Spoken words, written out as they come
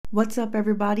What's up,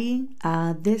 everybody?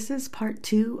 This is part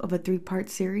 2 of a 3-part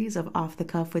series of Off the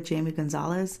Cuff with Jamie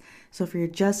Gonzalez. So if you're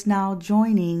just now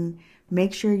joining,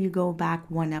 make sure you go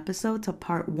back 1 episode to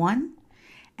part 1,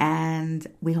 and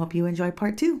we hope you enjoy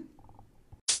part 2.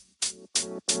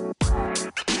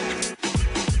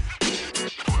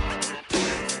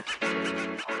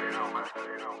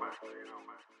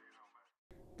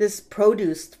 This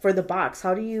produce for the box,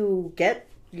 how do you get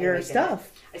your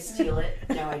stuff? I steal it.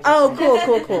 No, I just Oh,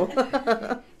 cool.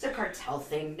 It's a cartel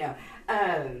thing. No.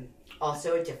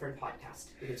 Also a different podcast.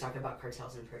 We could talk about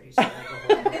cartels and produce for like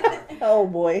a whole hour. Oh,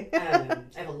 boy. I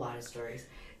have a lot of stories.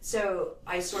 So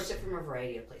I source it from a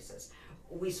variety of places.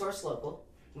 We source local.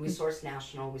 We source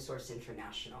national. We source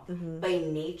international. Mm-hmm. By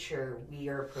nature, we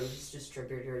are a produce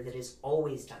distributor that has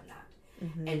always done that.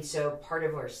 Mm-hmm. And so part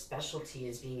of our specialty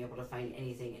is being able to find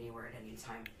anything, anywhere, at any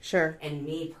time. Sure. And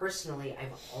me personally,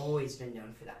 I've always been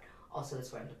known for that. Also,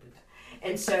 that's why I'm the Buddha.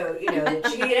 And so, you know, that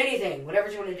you can get anything,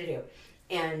 whatever you wanted to do.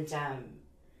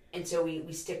 And so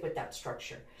we stick with that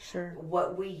structure. Sure.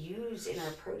 What we use in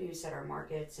our produce at our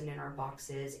markets and in our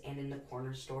boxes and in the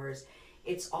corner stores,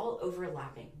 it's all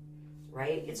overlapping,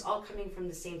 right? It's all coming from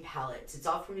the same pallets. It's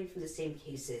all coming from the same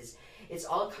cases. It's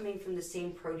all coming from the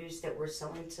same produce that we're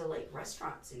selling to like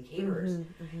restaurants and caterers.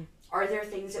 Mm-hmm, mm-hmm. Are there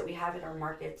things that we have in our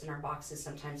markets and our boxes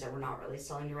sometimes that we're not really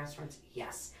selling to restaurants?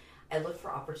 Yes. I look for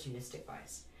opportunistic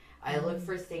buys. I look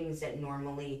for things that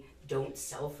normally don't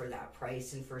sell for that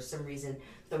price, and for some reason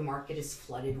the market is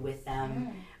flooded with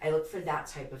them. I look for that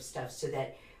type of stuff so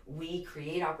that we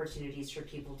create opportunities for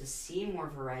people to see more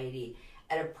variety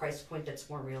at a price point that's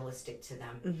more realistic to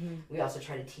them. Mm-hmm. We also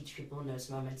try to teach people in those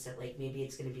moments that like maybe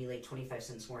it's going to be like 25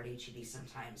 cents more at H-E-B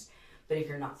sometimes. But if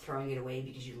you're not throwing it away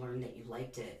because you learned that you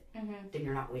liked it, then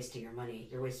you're not wasting your money.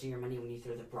 You're wasting your money when you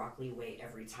throw the broccoli away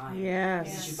every time. Yes.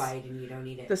 Because you buy it and you don't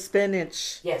eat it. The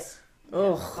spinach. Yes.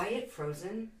 Ugh. Buy it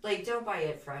frozen. Like, don't buy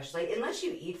it fresh. Like, unless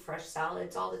you eat fresh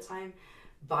salads all the time,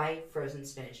 buy frozen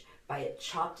spinach. Buy it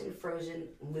chopped and frozen,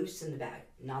 loose in the bag,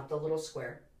 not the little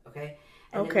square, okay?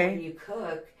 And then when you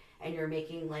cook and you're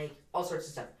making, like, all sorts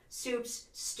of stuff, soups,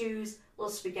 stews, little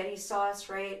spaghetti sauce,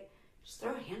 right? Just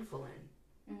throw a handful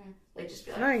in. Mm-hmm. Like, just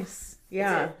be like, nice.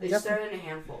 Yeah. Just throw it in a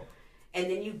handful.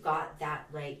 And then you got that,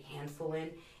 like, handful in.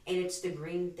 And it's the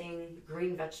green thing.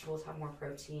 Green vegetables have more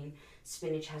protein.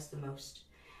 Spinach has the most.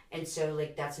 And so,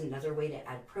 like, that's another way to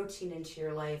add protein into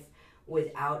your life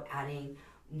without adding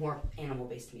more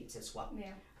animal-based meats as well.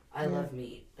 Yeah. I love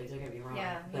meat. Like, don't get me wrong.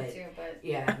 Yeah, me too, but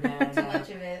yeah, too much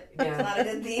of it. It's not a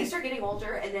good thing. I start getting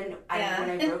older, and then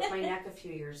when I broke my neck a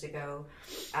few years ago,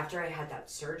 after I had that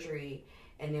surgery,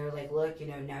 and they were like, look, you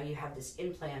know, now you have this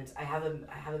implant. I have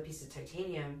a piece of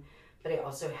titanium, but I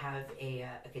also have a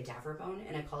cadaver bone,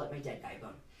 and I call it my dead guy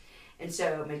bone. And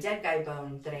so my dead guy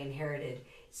bone that I inherited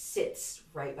sits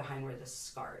right behind where the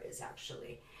scar is,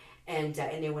 actually. And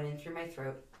they went in through my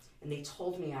throat, and they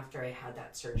told me after I had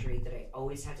that surgery that I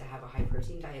always had to have a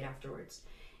high-protein diet afterwards,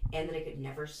 and that I could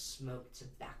never smoke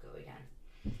tobacco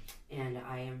again. And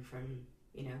I am from,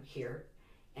 you know, here.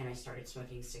 And I started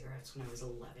smoking cigarettes when I was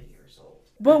 11 years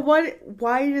old. But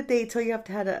why did they tell you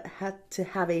had to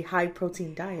have a high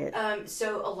protein diet?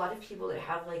 So a lot of people that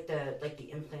have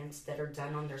the implants that are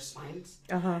done on their spines,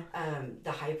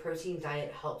 the high protein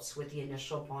diet helps with the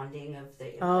initial bonding of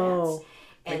the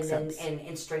implants,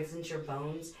 and strengthens your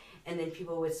bones. And then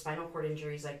people with spinal cord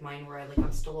injuries like mine, where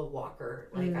I'm still a walker,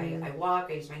 like I walk,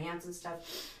 I use my hands and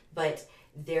stuff, but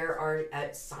there are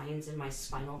signs in my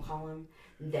spinal column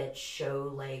that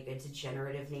show like a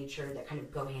degenerative nature that kind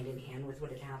of go hand in hand with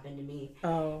what had happened to me.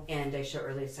 Oh. And I show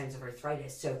early signs of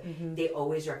arthritis. So they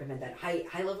always recommend that.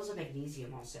 High levels of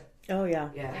magnesium also. Oh, yeah.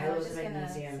 Yeah, high levels of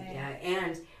magnesium. Yeah,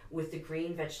 and with the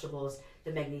green vegetables,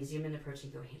 the magnesium and the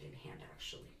protein go hand in hand,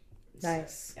 actually.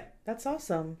 Nice. So, yeah. That's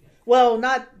awesome. Yeah. Well,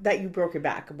 not that you broke your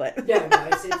back, but... No,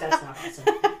 that's not awesome.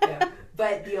 Yeah.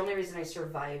 But the only reason I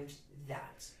survived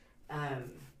that,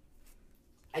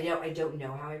 I don't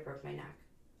know how I broke my neck.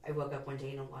 I woke up one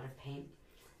day in a lot of pain.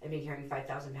 I've been carrying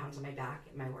 5,000 pounds on my back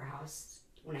in my warehouse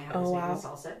when I was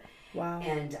making salsa. Wow.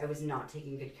 And I was not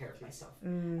taking good care of myself.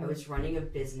 I was running a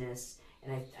business,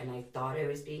 and I thought I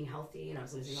was being healthy, and I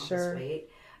was losing all this weight.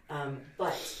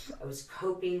 But I was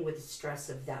coping with the stress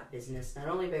of that business, not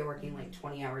only by working like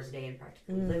 20 hours a day and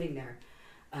practically living there,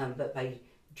 but by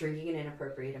drinking an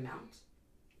inappropriate amount,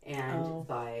 and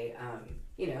by,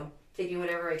 taking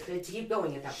whatever I could to keep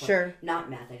going at that point. Sure. Not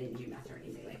math. I didn't do math or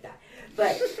anything like that.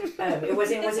 But it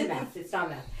wasn't math. It's not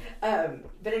math.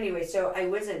 But anyway, so I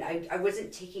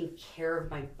wasn't taking care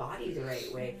of my body the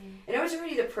right way. And I was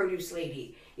already the produce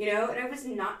lady, and I was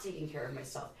not taking care of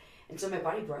myself. And so my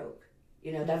body broke.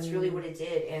 That's really what it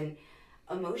did. And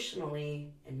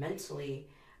emotionally and mentally,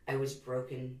 I was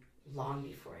broken long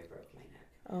before I broke my neck.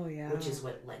 Oh, yeah. Which is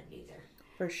what led me there.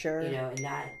 For sure. You know, and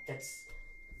that's,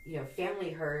 you know,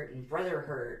 family hurt and brother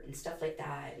hurt and stuff like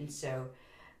that. And so,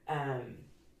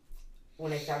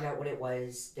 when I found out what it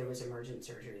was, there was emergent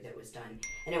surgery that was done.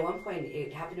 And at one point,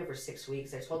 it happened over 6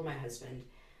 weeks. I told my husband,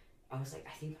 I was like,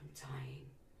 I think I'm dying.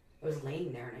 I was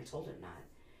laying there and I told him that.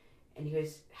 And he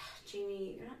goes,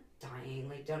 Jamie, you're not dying.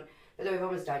 Like, don't. By the way, I've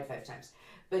almost died 5 times.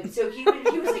 But so he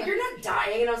was like, you're not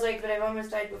dying. And I was like, but I've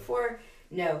almost died before.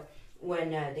 No.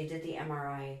 When they did the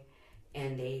MRI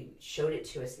and they showed it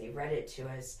to us and they read it to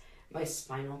us, my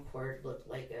spinal cord looked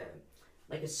like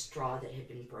a straw that had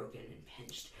been broken and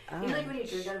pinched. You know, like when you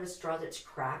drink out of a straw that's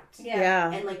cracked?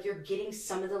 Yeah. And like you're getting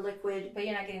some of the liquid. But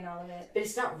you're not getting all of it. But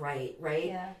it's not right?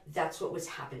 Yeah. That's what was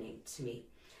happening to me.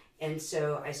 And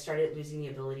so I started losing the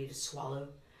ability to swallow.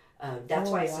 That's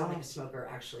why I sound like a smoker,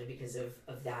 actually, because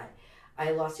of that.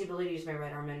 I lost the ability to use my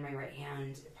right arm and my right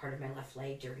hand, part of my left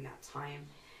leg during that time.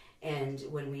 And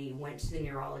when we went to the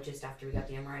neurologist after we got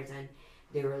the MRI done,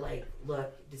 they were like,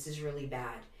 look, this is really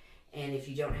bad. And if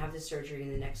you don't have the surgery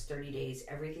in the next 30 days,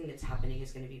 everything that's happening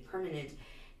is going to be permanent.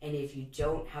 And if you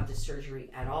don't have the surgery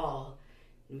at all,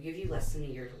 we'll give you less than a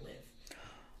year to live.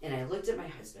 And I looked at my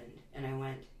husband and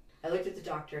I looked at the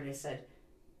doctor and I said,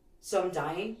 so I'm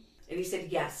dying? And he said,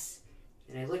 yes.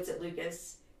 And I looked at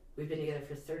Lucas. We've been together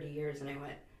for 30 years. And I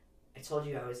went, I told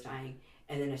you I was dying.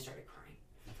 And then I started crying.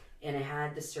 And I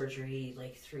had the surgery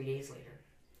like 3 days later.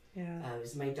 Yeah. It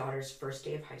was my daughter's first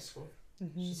day of high school.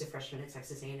 Mm-hmm. She's a freshman at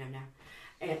Texas A&M now.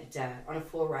 And on a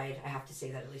full ride, I have to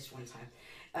say that at least one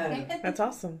time. That's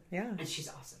awesome. Yeah. And she's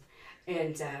awesome.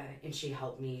 And she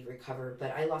helped me recover.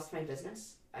 But I lost my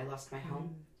business. I lost my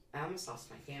home. I almost lost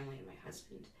my family and my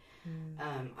husband.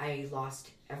 I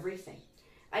lost everything.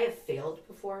 I have failed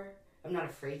before. I'm not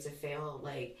afraid to fail.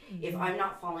 Like, if I'm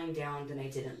not falling down, then I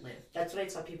didn't live. That's what I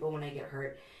tell people when I get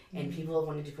hurt. And people have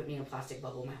wanted to put me in a plastic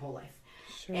bubble my whole life.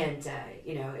 Sure. And,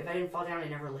 you know, if I didn't fall down, I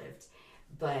never lived.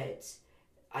 But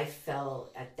I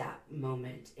fell at that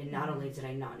moment. And not only did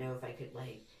I not know if I could,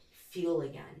 like, feel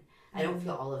again. I don't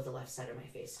feel all of the left side of my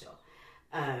face still.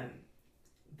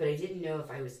 But I didn't know if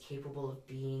I was capable of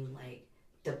being, like,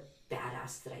 the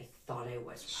badass that I thought I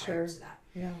was prior to that.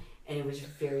 Yeah. And it was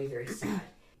very, very sad.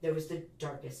 That was the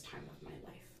darkest time of my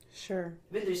life. Sure.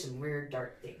 I've been through some weird,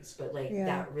 dark things, but, like,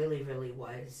 that really, really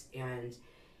was. And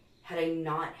had I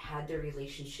not had the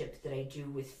relationship that I do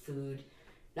with food,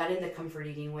 not in the comfort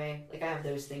eating way, like, I have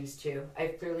those things too.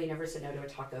 I've clearly never said no to a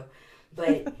taco,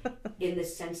 but in the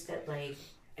sense that, like,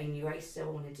 I knew I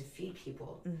still wanted to feed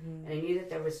people. And I knew that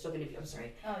there was still going to be,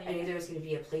 I knew there was going to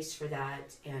be a place for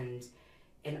that. And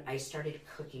I started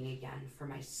cooking again for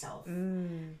myself.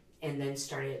 And then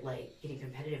started, like, getting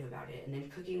competitive about it. And then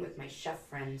cooking with my chef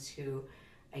friends who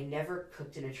I never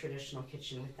cooked in a traditional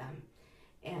kitchen with them.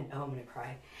 And, I'm going to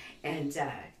cry.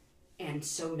 And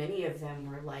so many of them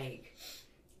were like,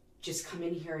 just come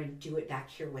in here and do it back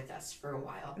here with us for a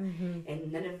while.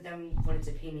 And none of them wanted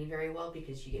to pay me very well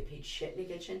because you get paid shit in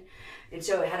the kitchen. And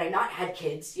so had I not had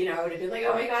kids, you know, I would have been like,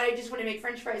 oh my God, I just want to make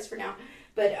French fries for now.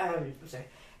 But, I'm sorry.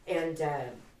 And,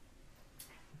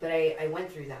 but I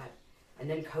went through that. And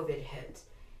then COVID hit,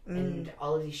 and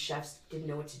all of these chefs didn't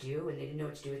know what to do, and they didn't know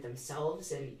what to do with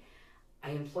themselves, and I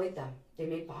employed them. They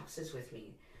made boxes with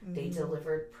me. They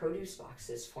delivered produce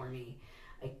boxes for me.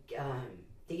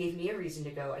 They gave me a reason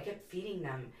to go. I kept feeding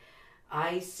them.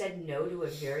 I said no to a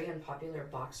very unpopular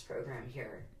box program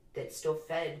here that still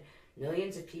fed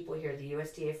millions of people here, the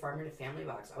USDA Farmer to Family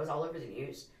Box. I was all over the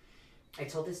news. I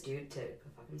told this dude to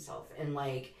go fuck himself, and,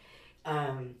 like,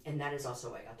 and that is also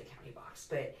why I got the county box,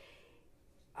 but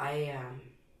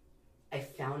I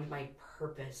found my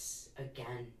purpose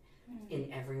again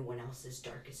in everyone else's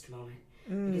darkest moment.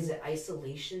 Because the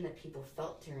isolation that people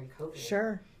felt during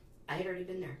COVID, I had already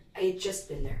been there. I had just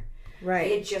been there.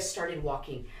 Right. I had just started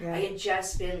walking. Yeah. I had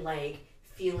just been, like,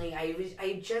 feeling, I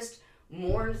had just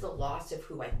mourned the loss of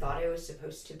who I thought I was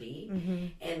supposed to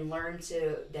be, and learned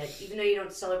that even though you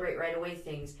don't celebrate right away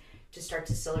things, to start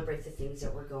to celebrate the things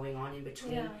that were going on in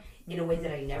between in a way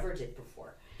that I never did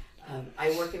before.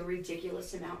 I work a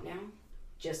ridiculous amount now,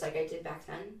 just like I did back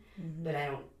then, but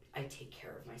I take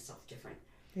care of myself different.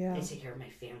 I take care of my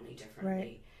family differently.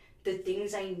 Right. The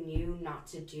things I knew not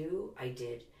to do, I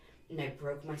did, and I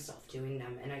broke myself doing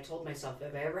them. And I told myself,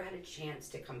 if I ever had a chance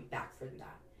to come back from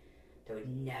that, I would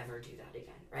never do that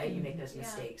again. Right? You make those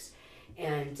mistakes,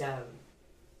 and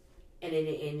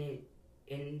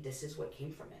this is what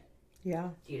came from it. Yeah.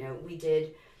 You know, we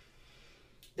did.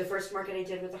 The first market I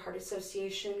did with the Heart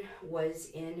Association was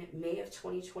in May of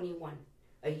 2021.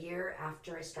 a year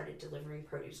after I started delivering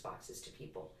produce boxes to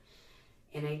people.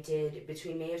 And I did,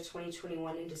 between May of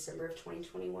 2021 and December of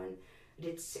 2021, I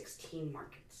did 16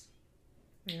 markets.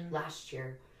 Yeah. Last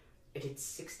year, I did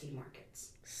 60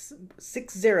 markets.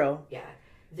 60. Yeah.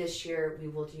 This year, we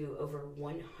will do over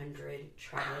 100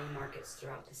 traveling markets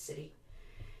throughout the city.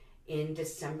 In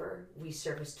December, we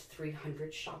serviced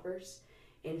 300 shoppers.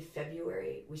 In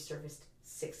February, we serviced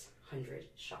 600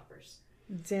 shoppers.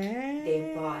 Dang.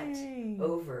 They bought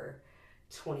over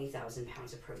 20,000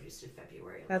 pounds of produce in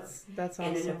February alone. That's awesome.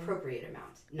 And an appropriate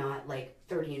amount, not like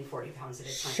 30 and 40 pounds at a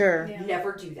time. Sure. Yeah.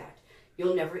 Never do that.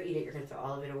 You'll never eat it. You're going to throw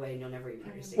all of it away and you'll never eat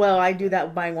produce again. Well, I do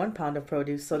that buying 1 pound of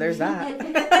produce, so there's that.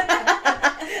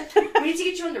 We need to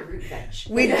get you on the root veg.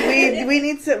 We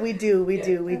need to. We do.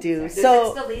 Exactly.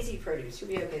 So it's the lazy produce. You'll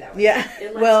be okay that way. Yeah.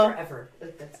 It lasts Well, forever.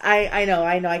 I know.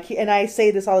 And I say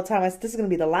this all the time. This is going to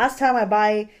be the last time I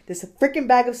buy this freaking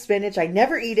bag of spinach. I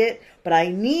never eat it, but I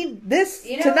need this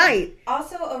tonight.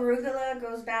 Also, arugula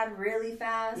goes bad really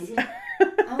fast.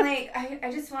 I'm like,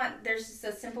 I just want, there's just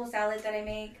a simple salad that I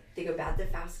make. They go bad the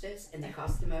fastest and they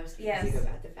cost the most. Yes. They go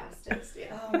bad the fastest.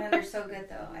 Yeah. Oh man, they're so good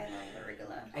though. I love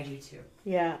arugula. I do too.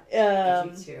 Yeah. I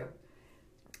do too.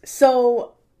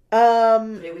 So,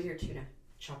 put it with your tuna.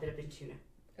 Chop it up in tuna.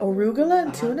 Arugula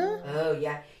and tuna? Oh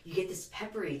yeah, you get this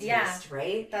peppery taste,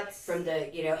 right? That's from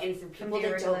the and for people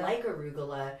that don't like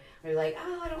arugula, they're like,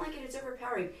 oh, I don't like it. It's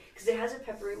overpowering because it has a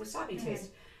peppery wasabi taste.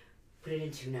 Put it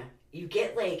in tuna. You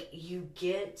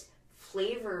get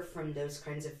flavor from those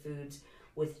kinds of foods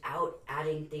without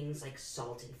adding things like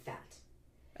salt and fat.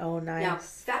 Oh, nice. Now,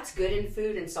 fat's good in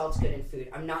food and salt's good in food.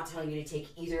 I'm not telling you to take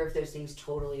either of those things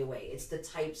totally away. It's the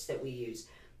types that we use.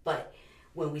 But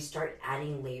when we start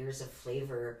adding layers of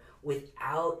flavor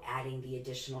without adding the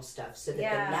additional stuff so that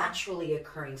the naturally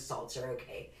occurring salts are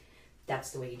okay,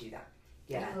 that's the way you do that.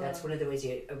 Yeah, that's one of the ways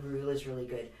arugula is really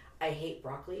good. I hate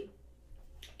broccoli.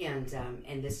 And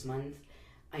this month,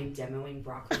 I'm demoing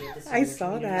broccoli at the I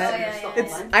saw that. Oh,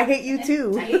 yeah. I hate you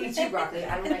too. I hate you too, broccoli.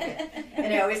 I don't like it.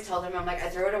 And I always tell them, I'm like, I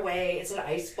throw it away. It's an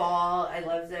ice ball. I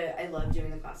love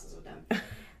doing the classes with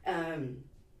them.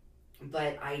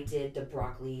 But I did the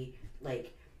broccoli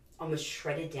like almost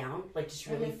shredded down, like just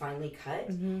really finely cut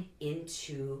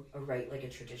into a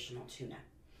traditional tuna.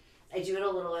 I do it a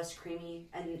little less creamy,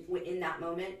 and in that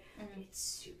moment, it's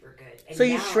super good. And so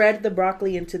you shred the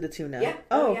broccoli into the tuna? Yeah.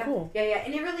 Oh, yeah. cool. Yeah, yeah.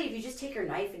 And it really, if you just take your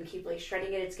knife and keep like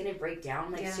shredding it, it's going to break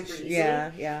down like super easily.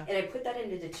 Yeah, yeah. And I put that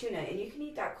into the tuna, and you can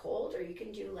eat that cold, or you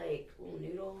can do like a little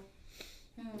noodle.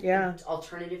 Yeah.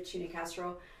 Alternative tuna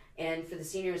casserole. And for the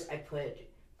seniors, I put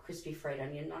crispy fried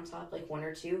onion on top, like 1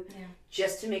 or 2,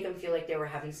 just to make them feel like they were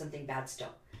having something bad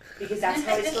still. Because that's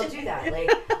how I still do that. Like,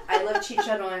 I love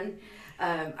chicharron.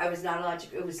 I was not allowed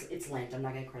to. It's Lent. I'm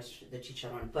not going to crush the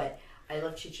chicharron, but I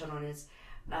love chicharrones.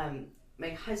 My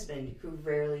husband, who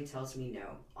rarely tells me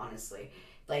no, honestly,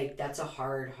 like that's a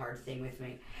hard thing with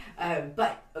me.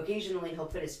 But occasionally he'll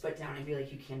put his foot down and be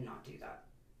like, "You cannot do that.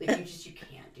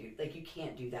 Like you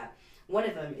can't do that." One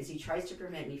of them is he tries to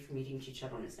prevent me from eating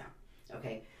chicharrones now.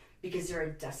 Okay, because they're a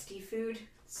dusty food.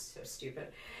 It's so stupid.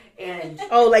 And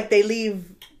like they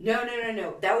leave. No.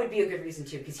 That would be a good reason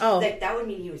too, because that would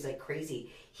mean he was like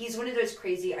crazy. He's one of those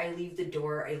crazy. I leave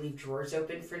drawers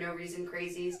open for no reason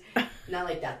crazies. Not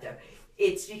like that though.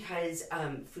 It's because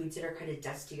foods that are kind of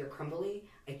dusty or crumbly,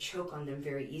 I choke on them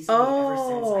very easily ever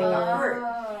since I got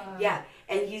hurt. Yeah,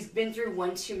 and he's been through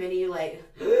one too many like.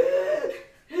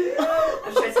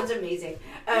 I'm sure it sounds amazing.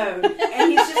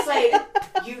 And he's just like,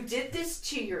 you did this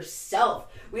to yourself.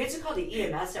 We had to call the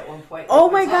EMS at one point. Oh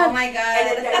my god.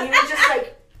 And then he was just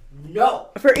like, no.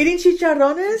 For eating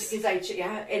chicharrones? Because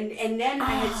and then I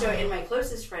had, and my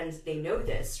closest friends, they know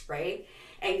this, right?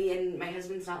 And my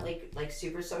husband's not like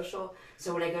super social.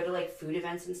 So when I go to like food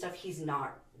events and stuff, he's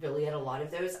not really at a lot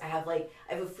of those. I have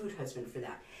a food husband for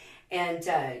that. And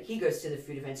he goes to the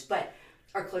food events, but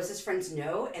our closest friends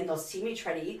know, and they'll see me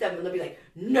try to eat them, and they'll be like,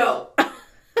 no,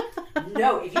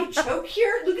 no, if you choke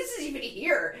here, Lucas is even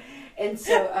here. And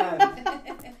so,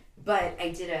 but I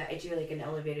do like an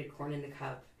elevated corn in the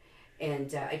cup,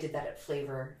 and I did that at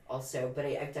Flavor also, but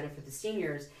I've done it for the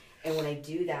seniors, and when I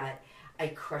do that, I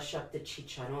crush up the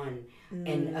chicharron,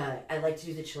 and I like to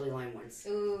do the chili lime ones.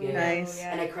 Ooh, nice.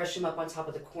 Yeah. And I crush them up on top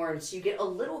of the corn, so you get a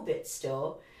little bit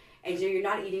still. And so you're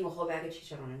not eating a whole bag of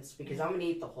chicharrones, because I'm going to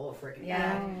eat the whole freaking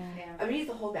bag. Yeah. I'm going to eat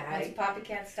the whole bag. Once Papa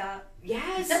can't stop.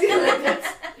 Yes!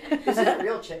 Those are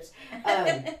real chips.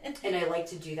 And I like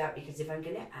to do that because if I'm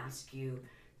going to ask you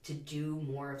to do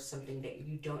more of something that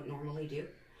you don't normally do,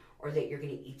 or that you're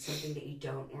going to eat something that you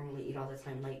don't normally eat all the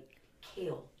time, like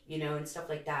kale, and stuff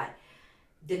like that,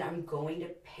 then I'm going to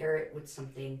pair it with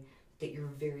something that you're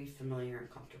very familiar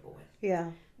and comfortable with. Yeah.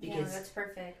 Because that's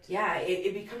perfect. Yeah,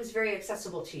 it becomes very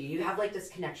accessible to you. You have like this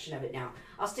connection of it now.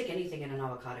 I'll stick anything in an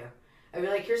avocado. I'd be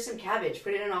like, here's some cabbage,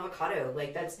 put it in an avocado.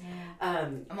 Like that's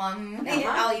Mom,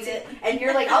 I'll eat it. And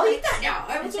you're like, I'll eat that now.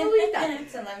 I will totally eat that.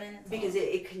 It's a lemon. Because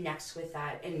it connects with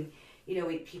that. And you know,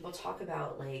 people talk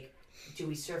about like, do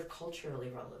we serve culturally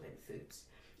relevant foods?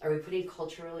 Are we putting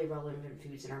culturally relevant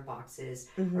foods in our boxes?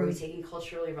 Mm-hmm. Are we taking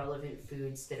culturally relevant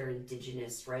foods that are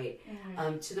indigenous, right,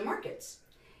 to the markets?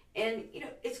 And, you know,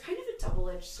 it's kind of a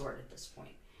double-edged sword at this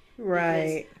point.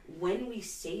 Right. Because when we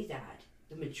say that,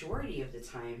 the majority of the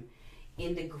time,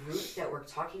 in the group that we're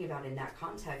talking about in that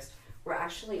context, we're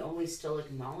actually only still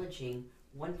acknowledging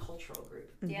one cultural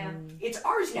group. Yeah. It's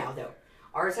ours now, though.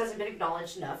 Ours hasn't been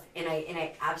acknowledged enough, and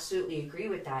I absolutely agree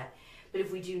with that. But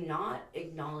if we do not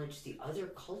acknowledge the other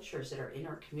cultures that are in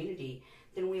our community,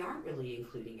 then we aren't really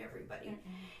including everybody.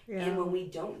 Yeah. And when we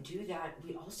don't do that,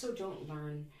 we also don't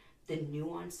learn the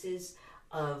nuances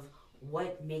of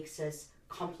what makes us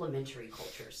complementary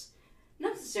cultures.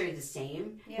 Not necessarily the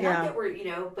same. Yeah. Not that we're, you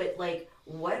know, but like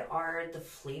what are the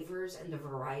flavors and the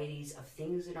varieties of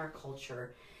things in our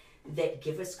culture that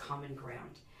give us common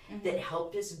ground, that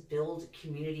help us build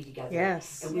community together.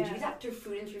 Yes. And we do that through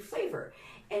food and through flavor.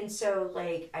 And so,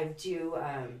 like,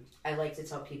 I like to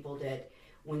tell people that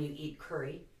when you eat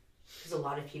curry, because a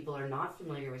lot of people are not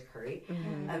familiar with curry,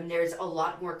 there's a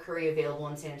lot more curry available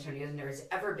in San Antonio than there has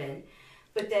ever been.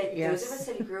 But that those of us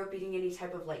that grew up eating any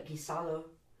type of, like, guisado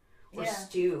or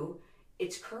stew,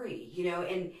 it's curry, you know,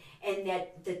 and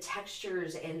that the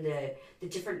textures and the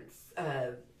different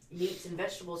meats and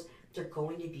vegetables, they're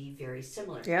going to be very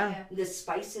similar. Yeah. The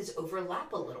spices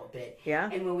overlap a little bit. Yeah.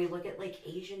 And when we look at like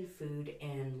Asian food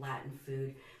and Latin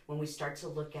food, when we start to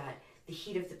look at the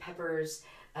heat of the peppers,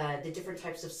 the different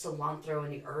types of cilantro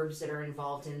and the herbs that are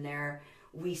involved in there,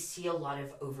 we see a lot of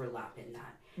overlap in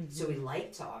that. So we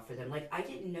like to offer them. Like, I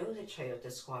didn't know that chayote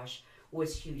squash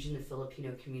was huge in the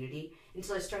Filipino community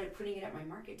until I started putting it at my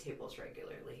market tables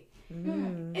regularly.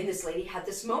 And this lady had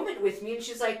this moment with me, and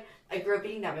she's like, I grew up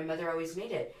eating that. My mother always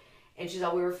made it. And she's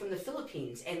like, we were from the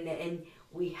Philippines, and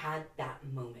we had that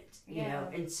moment, you know.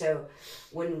 And so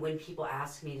when people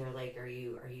ask me, they're like, are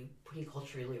you putting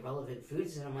culturally relevant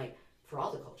foods? And I'm like, for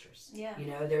all the cultures, you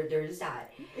know, there is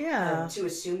that. To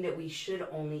assume that we should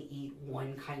only eat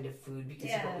one kind of food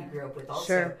because of what we grew up with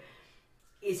also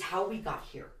is how we got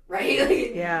here, right?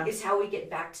 Like, is how we get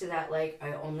back to that, like,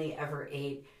 I only ever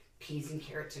ate peas and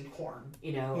carrots and corn,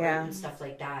 you know, and stuff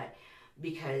like that,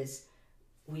 because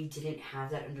we didn't have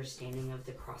that understanding of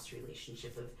the cross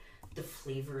relationship of the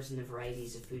flavors and the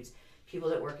varieties of foods. People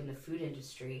that work in the food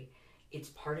industry, it's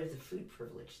part of the food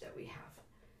privilege that we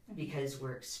have because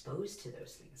we're exposed to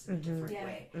those things in a different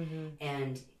way.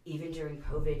 And even during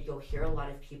COVID, you'll hear a lot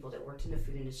of people that worked in the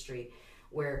food industry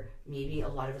where maybe a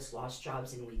lot of us lost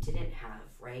jobs and we didn't have,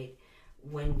 right?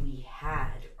 When we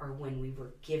had or when we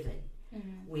were given,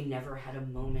 we never had a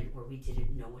moment where we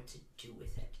didn't know what to do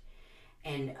with it.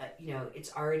 And, you know,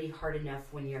 it's already hard enough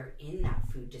when you're in that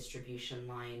food distribution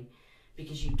line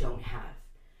because you don't have.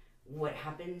 What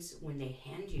happens when they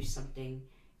hand you something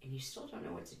and you still don't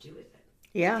know what to do with it?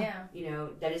 Yeah. You know,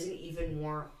 that is an even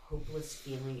more hopeless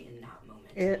feeling in that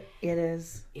moment. It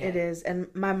is. Yeah. It is.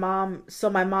 And my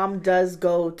mom does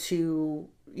go to,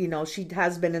 you know, she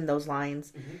has been in those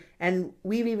lines. And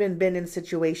we've even been in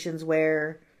situations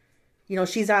where, you know,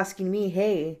 she's asking me,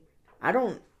 hey, I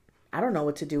don't know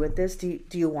what to do with this. Do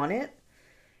you want it?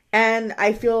 And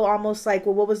I feel almost like,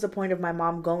 well, what was the point of my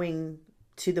mom going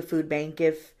to the food bank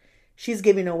if she's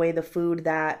giving away the food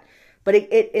that... But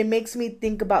it makes me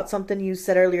think about something you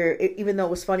said earlier, even though it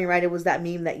was funny, right? It was that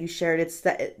meme that you shared. It's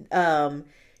that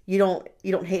you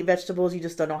don't hate vegetables, you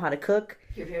just don't know how to cook.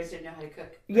 Your parents didn't know how to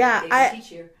cook. Yeah, they can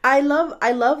teach you. I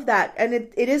love that. And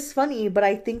it is funny, but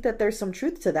I think that there's some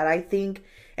truth to that. I think,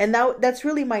 and that's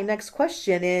really my next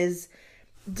question is...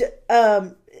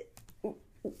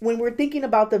 when we're thinking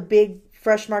about the big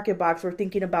fresh market box, we're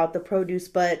thinking about the produce,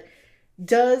 but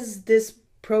does this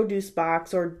produce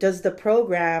box or does the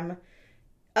program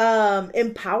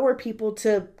empower people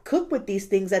to cook with these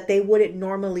things that they wouldn't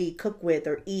normally cook with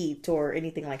or eat or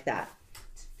anything like that?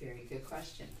 It's a very good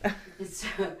question. So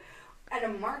at a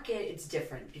market, it's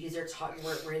different because they're talking.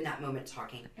 We're in that moment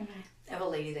talking. I have a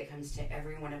lady that comes to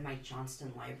every one of my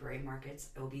Johnston library markets.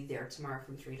 I will be there tomorrow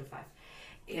from 3 to 5.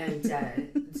 And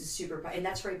it's super, and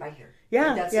that's right by here.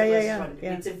 Yeah, that's yeah.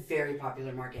 It's a very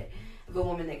popular market. I have a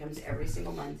woman that comes every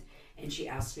single month, and she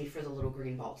asks me for the little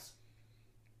green balls.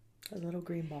 The little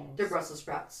green balls. They're Brussels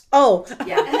sprouts. Oh.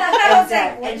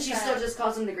 Yeah. And she still just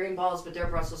calls them the green balls, but they're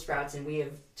Brussels sprouts, and we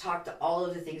have talked all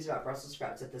of the things about Brussels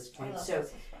sprouts at this point. I love so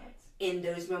Brussels sprouts. in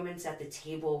those moments at the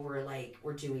table,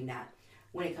 we're doing that.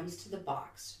 When it comes to the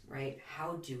box, right?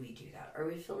 How do we do that? Are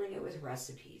we filling it with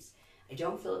recipes? I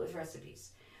don't fill it with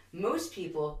recipes. Most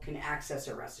people can access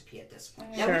a recipe at this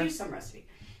point. Now, we do some recipe.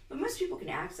 But most people can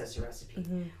access a recipe.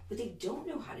 What they don't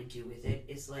know how to do with it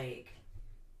is like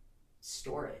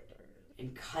store it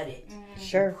and cut it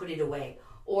and put it away.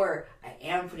 Or I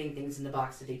am putting things in the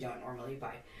box that they don't normally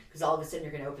buy. Because all of a sudden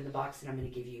you're going to open the box and I'm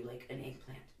going to give you like an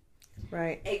eggplant.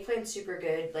 Right. Eggplant's super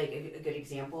good, like a good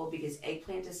example, because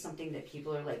eggplant is something that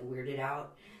people are like weirded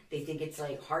out. They think it's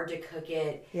like hard to cook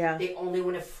it. Yeah. They only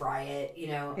want to fry it. You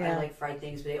know, I like fried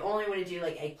things, but they only want to do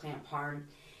like eggplant parm.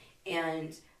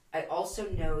 And I also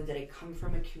know that I come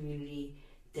from a community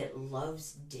that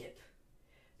loves dip.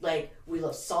 Like, we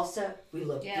love salsa, we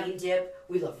love bean dip,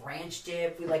 we love ranch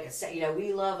dip, we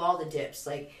we love all the dips.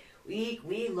 Like,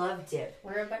 we love dip.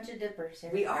 We're a bunch of dippers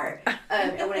here. We are.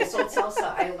 And when I sold salsa,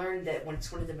 I learned that when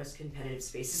it's one of the most competitive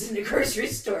spaces in the grocery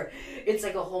store, it's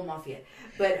like a whole mafia.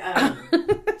 But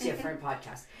different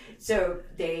podcast. So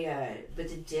but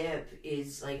the dip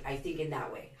is like, I think in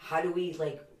that way. How do we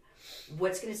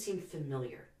what's going to seem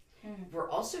familiar? We're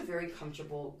also very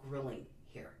comfortable grilling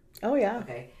here. Oh yeah.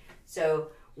 Okay. So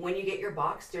when you get your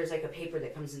box, there's like a paper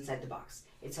that comes inside the box.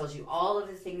 It tells you all of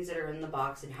the things that are in the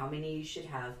box and how many you should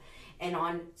have. And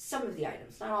on some of the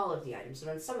items, not all of the items,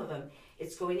 but on some of them,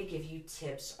 it's going to give you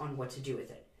tips on what to do with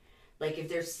it. Like if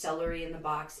there's celery in the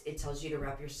box, it tells you to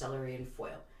wrap your celery in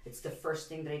foil. It's the first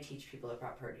thing that I teach people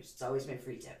about produce. It's always my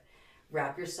free tip.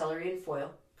 Wrap your celery in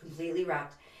foil, completely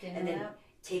wrapped, and then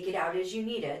take it out as you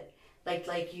need it.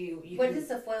 Like you what does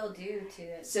the foil do to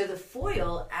it? So the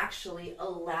foil actually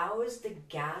allows the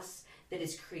gas that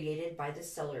is created by the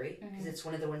celery, because it's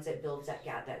one of the ones that builds that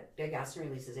gas and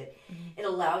releases it. It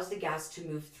allows the gas to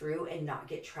move through and not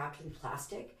get trapped in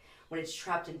plastic. When it's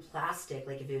trapped in plastic,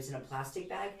 like if it was in a plastic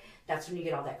bag, that's when you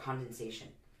get all that condensation.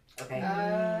 Okay?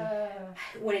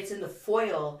 When it's in the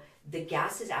foil, the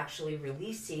gas is actually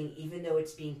releasing, even though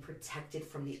it's being protected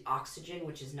from the oxygen,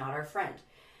 which is not our friend.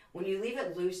 When you leave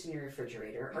it loose in your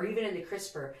refrigerator, or even in the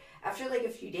crisper, after like a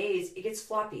few days, it gets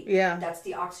floppy. Yeah. That's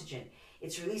the oxygen.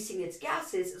 It's releasing its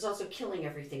gases. It's also killing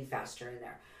everything faster in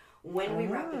there. When we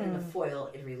wrap it in the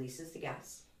foil, it releases the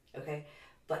gas. Okay?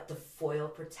 But the foil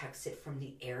protects it from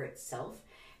the air itself.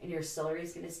 And your celery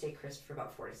is going to stay crisp for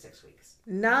about 4 to 6 weeks.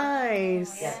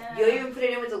 Nice. Yeah. You'll even put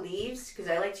it in with the leaves, because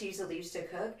I like to use the leaves to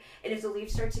cook. And if the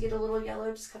leaves start to get a little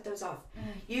yellow, just cut those off.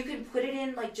 You can put it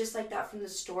in just like that from the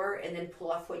store and then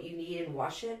pull off what you need and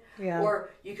wash it. Yeah.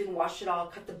 Or you can wash it all,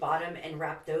 cut the bottom and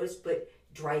wrap those, but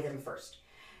dry them first.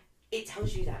 It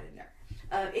tells you that in there.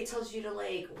 It tells you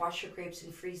to wash your grapes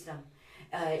and freeze them.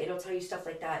 It'll tell you stuff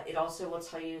like that. It also will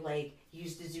tell you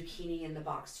use the zucchini in the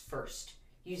box first.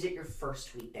 Use it your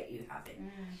first week that you have it.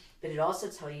 But it also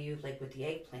tell you with the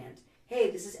eggplant, hey,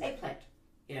 this is eggplant.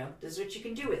 This is what you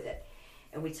can do with it.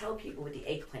 And we tell people with the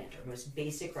eggplant, our most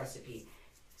basic recipe,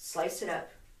 slice it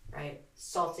up, right?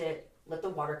 Salt it, let the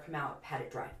water come out, pat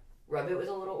it dry. Rub it with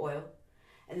a little oil,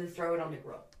 and then throw it on the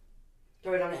grill.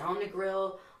 Throw it on the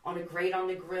grill, on a grate on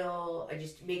the grill. I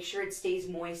just make sure it stays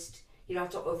moist. You don't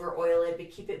have to over oil it, but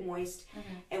keep it moist.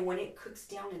 And when it cooks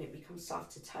down and it becomes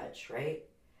soft to touch, right?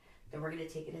 Then we're going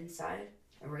to take it inside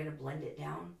and we're going to blend it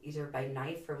down, either by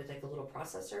knife or with a little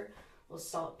processor. A little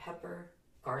salt, pepper,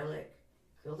 garlic.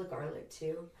 Grill the garlic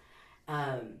too.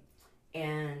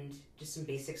 And just some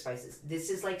basic spices. This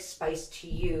is spiced to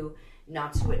you,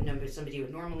 not to what somebody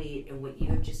would normally eat. And what you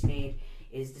have just made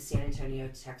is the San Antonio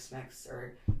Tex-Mex,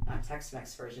 or not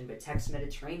Tex-Mex version, but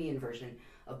Tex-Mediterranean version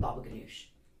of baba ganoush.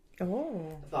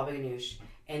 Oh. Baba ganoush.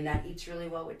 And that eats really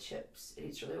well with chips. It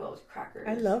eats really well with crackers.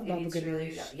 I love baba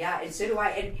ganoush. Yeah, and so do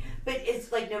I. But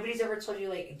it's nobody's ever told you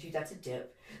dude, that's a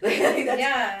dip.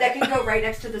 That can go right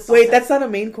next to the salsa. Wait, that's not a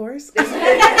main course?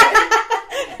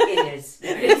 It is.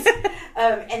 It is.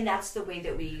 And that's the way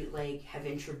that we have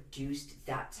introduced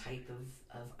that type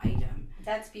of item.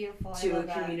 That's beautiful. To a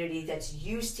community that's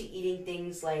used to eating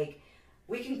things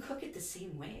we can cook it the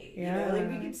same way. Yeah.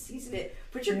 We can season it.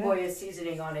 Put your Goya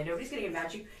seasoning on it. Nobody's going to get mad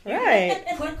at you. Right.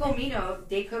 Put comino.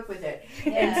 They cook with it.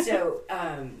 Yeah. And so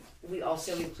we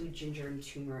also include ginger and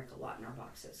turmeric a lot in our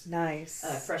boxes. Nice.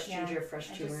 Fresh ginger, fresh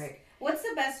turmeric. What's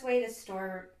the best way to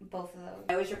store both of those?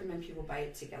 I always recommend people buy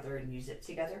it together and use it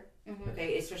together.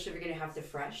 Okay, especially if you're going to have the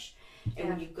fresh. And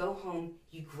when you go home,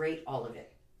 you grate all of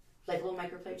it. A little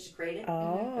microplate, just grate it.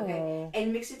 Oh. Okay,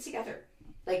 and mix it together.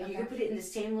 You can put it in the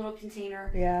same little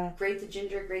container. Yeah. Grate the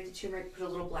ginger, grate the turmeric, put a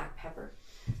little black pepper.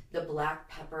 The black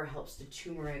pepper helps the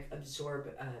turmeric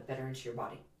absorb better into your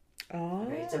body. Oh.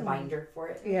 Okay, it's a binder for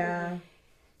it. Yeah.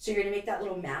 So you're going to make that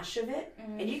little mash of it.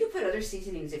 And you can put other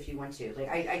seasonings if you want to. Like,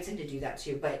 I tend to do that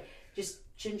too. But just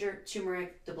ginger,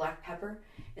 turmeric, the black pepper.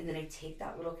 And then I take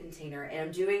that little container. And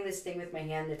I'm doing this thing with my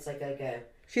hand that's like a...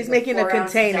 She's like making a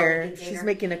container. She's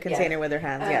making a container with her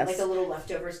hands, yes. Like a little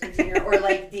leftovers container. Or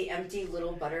like the empty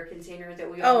little butter container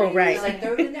that we all use. Like,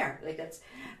 throw it in there. Like, that's...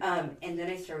 and then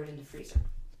I throw it in the freezer.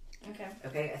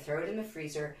 Okay, I throw it in the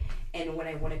freezer. And when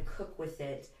I want to cook with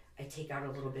it, I take out a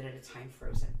little bit at a time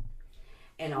frozen.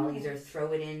 And I'll either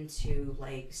throw it into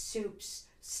like soups,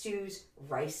 stews,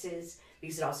 rices,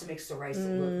 because it also makes the rice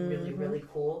look really, really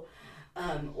cool.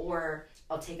 Or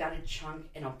I'll take out a chunk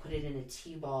and I'll put it in a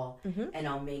tea ball and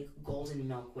I'll make golden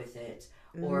milk with it,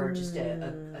 or just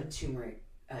a turmeric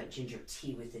ginger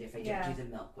tea with it if I don't do the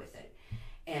milk with it.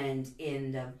 And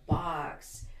in the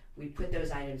box, we put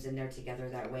those items in there together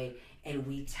that way, and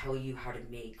we tell you how to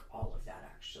make all of that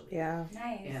actually. Nice.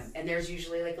 Yeah. And there's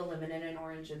usually like a lemon and an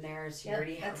orange in there, so you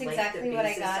already have that's like exactly the what I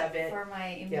basis got of it. for my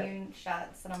immune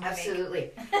shots that I'm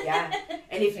Absolutely. Yeah.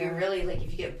 And if you really like,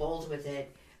 if you get bold with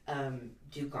it,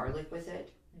 do garlic with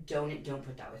it. Don't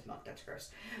put that with milk. That's gross.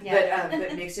 Yeah.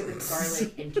 But mix it with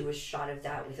garlic and do a shot of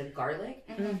that with a garlic.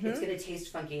 It's gonna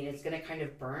taste funky and it's gonna kind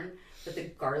of burn. But the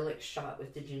garlic shot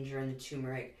with the ginger and the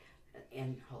turmeric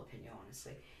and jalapeno,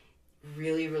 honestly,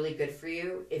 really, really good for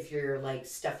you if you're like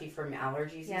stuffy from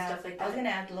allergies and stuff like that. I was gonna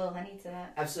add a little honey to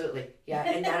that. Absolutely. Yeah.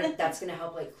 And that's gonna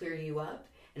help like clear you up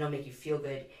and it'll make you feel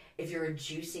good. If you're a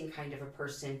juicing kind of a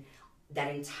person,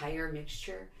 that entire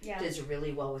mixture does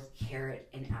really well with carrot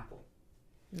and apple.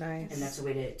 Nice. And that's a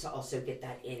way to also get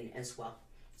that in as well.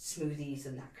 Smoothies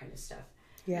and that kind of stuff.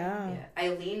 Yeah. I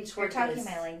lean toward You're talking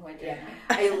my language. Yeah.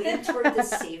 I lean toward the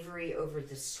savory over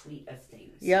the sweet of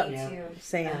things. Yep. You know?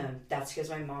 Same. That's because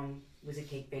my mom was a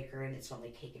cake baker and it's only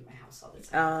cake in my house all the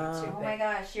time. Oh my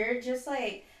gosh, you're just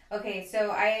like, okay,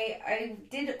 so I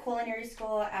did culinary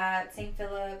school at St.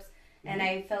 Philip's and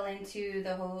I fell into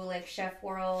the whole like chef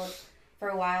world for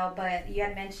a while, but you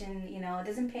had mentioned, you know, it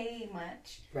doesn't pay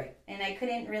much. Right. And I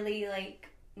couldn't really like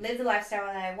live the lifestyle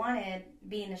that I wanted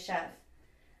being a chef.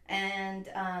 And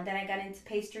then I got into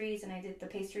pastries and I did the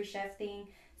pastry chef thing.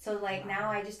 So like now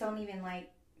I just don't even like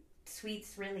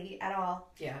sweets really at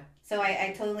all. Yeah. So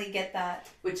I totally get that.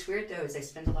 What's weird though is I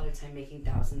spend a lot of time making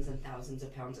thousands and thousands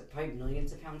of pounds, probably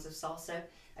millions of pounds of salsa.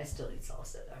 I still eat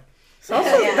salsa though.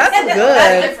 Salsa,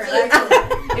 that's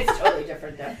good. It's totally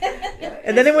different though. Yeah,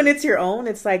 and then when it's your own,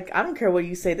 it's like, I don't care what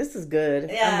you say, this is good.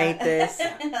 I made this.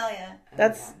 Hell yeah.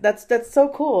 That's so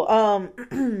cool.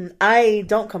 I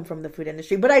don't come from the food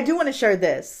industry, but I do want to share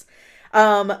this.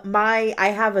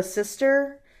 I have a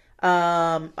sister.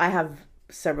 I have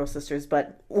several sisters,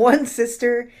 but one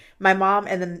sister, my mom,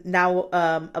 and then now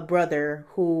a brother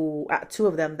who, two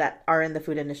of them that are in the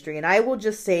food industry. And I will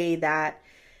just say that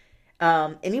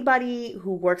anybody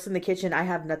who works in the kitchen, I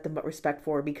have nothing but respect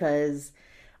for, because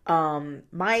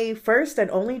my first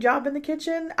and only job in the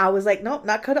kitchen, I was like, nope,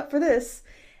 not cut up for this.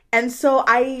 And so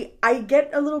I get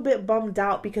a little bit bummed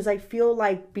out because I feel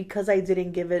like because I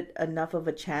didn't give it enough of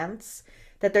a chance,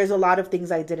 that there's a lot of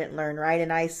things I didn't learn, right?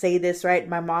 And I say this, right?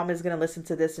 My mom is going to listen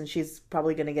to this and she's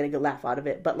probably going to get a good laugh out of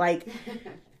it. But like,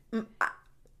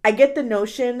 I get the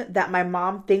notion that my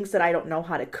mom thinks that I don't know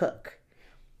how to cook.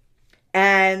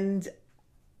 And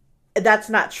that's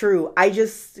not true. I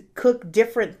just cook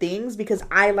different things because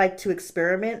I like to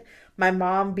experiment. My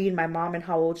mom, being my mom and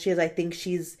how old she is, I think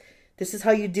this is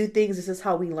how you do things. This is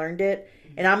how we learned it.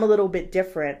 And I'm a little bit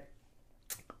different.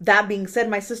 That being said,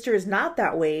 my sister is not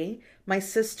that way. My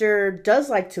sister does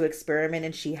like to experiment,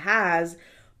 and she has.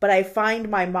 But I find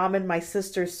my mom and my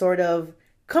sister sort of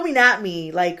coming at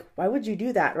me like, why would you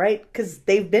do that, right? Because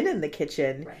they've been in the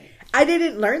kitchen. Right. I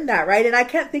didn't learn that, right? And I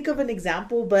can't think of an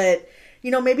example, but,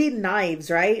 you know, maybe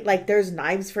knives, right? Like there's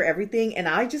knives for everything. And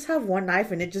I just have one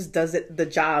knife and it just does the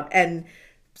job. And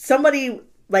somebody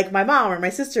like my mom or my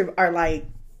sister are like,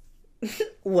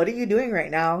 what are you doing right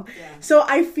now? Yeah. So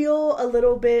I feel a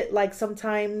little bit like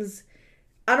sometimes,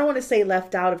 I don't want to say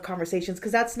left out of conversations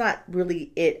because that's not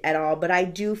really it at all. But I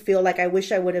do feel like I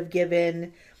wish I would have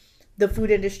given the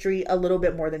food industry a little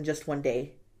bit more than just one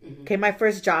day. Mm-hmm. Okay, my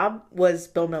first job was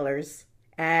Bill Miller's.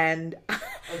 And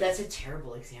that's a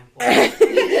terrible example.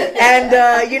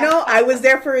 And you know, I was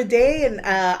there for a day and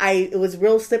it was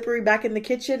real slippery back in the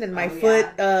kitchen and my foot,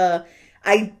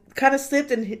 I kind of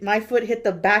slipped and my foot hit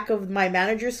the back of my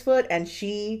manager's foot and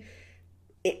she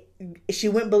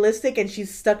went ballistic and she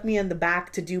stuck me in the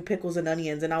back to do pickles and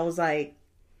onions. And I was like,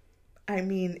 I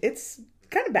mean, it's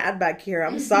kind of bad back here.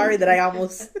 I'm sorry that I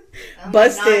almost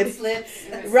busted.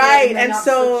 Right. And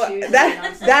so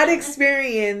that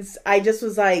experience, I just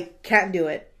was like, can't do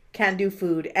it. can't do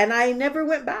food. And I never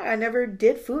went back. I never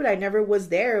did food. I never was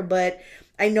there. But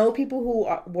I know people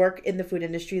who work in the food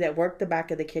industry that work the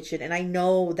back of the kitchen. And I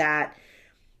know that,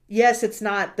 yes, it's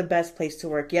not the best place to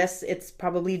work. Yes, it's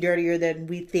probably dirtier than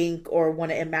we think or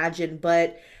want to imagine.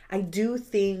 But I do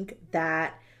think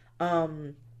that,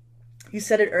 you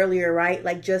said it earlier, right?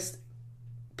 Like just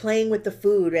playing with the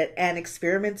food and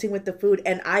experimenting with the food.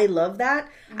 And I love that.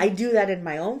 I do that in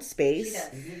my own space.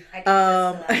 She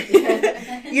does.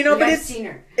 You know, but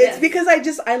it's because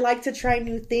I like to try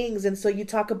new things. And so you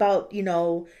talk about, you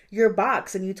know, your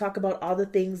box, and you talk about all the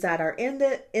things that are in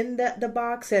the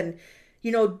box, and,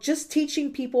 you know, just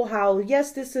teaching people how,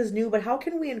 yes, this is new, but how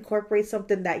can we incorporate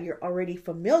something that you're already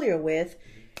familiar with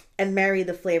and marry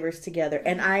the flavors together?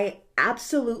 And I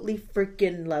absolutely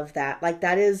freaking love that. Like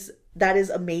that is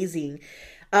amazing.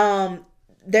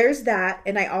 There's that.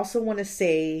 And I also want to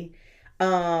say,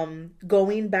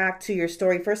 going back to your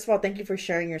story, first of all, thank you for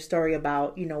sharing your story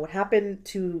about, you know, what happened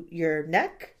to your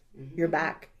neck, your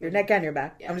back, your neck and your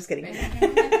back. Yeah. I'm just kidding.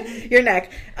 Your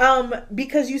neck.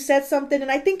 Because you said something,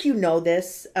 and I think you know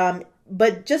this,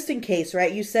 but just in case,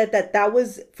 right? You said that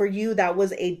was, for you, that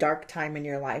was a dark time in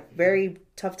your life, very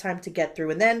tough time to get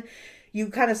through. And then you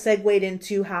kind of segued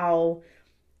into how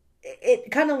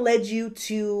it kind of led you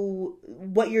to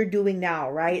what you're doing now,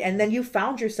 right? And then you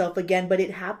found yourself again, but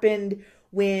it happened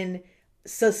when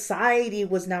society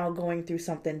was now going through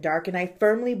something dark. And I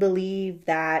firmly believe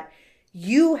that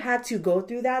you had to go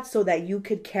through that so that you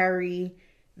could carry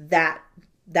that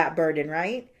burden,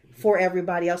 right? For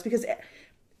everybody else, because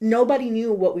nobody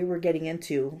knew what we were getting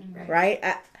into, right?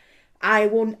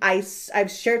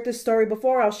 I've shared this story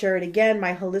before. I'll share it again.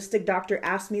 My holistic doctor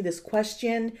asked me this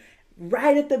question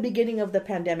right at the beginning of the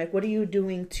pandemic. What are you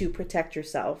doing to protect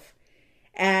yourself?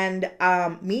 And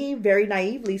me very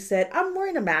naively said, I'm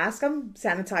wearing a mask, I'm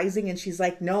sanitizing. And she's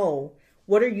like, no,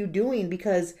 what are you doing?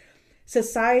 Because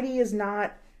society is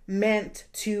not meant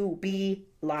to be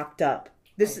locked up.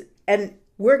 And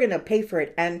we're going to pay for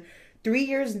it. And 3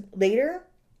 years later,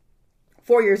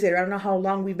 4 years later, I don't know how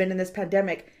long we've been in this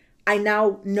pandemic, I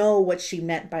now know what she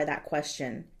meant by that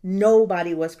question.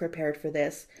 Nobody was prepared for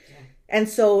this. Yeah. And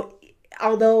so,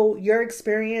 although your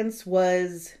experience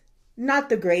was not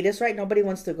the greatest, right? Nobody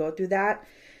wants to go through that.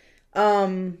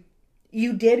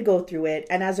 You did go through it.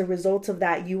 And as a result of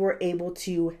that, you were able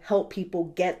to help people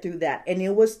get through that. And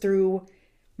it was through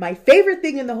my favorite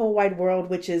thing in the whole wide world,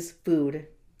 which is food.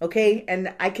 Okay.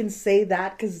 And I can say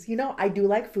that because, you know, I do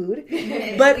like food,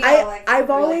 but I've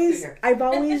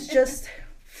always just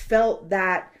felt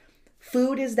that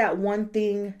food is that one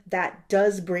thing that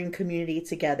does bring community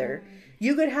together. Mm-hmm.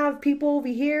 You could have people over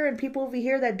here and people over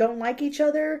here that don't like each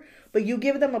other, but you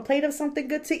give them a plate of something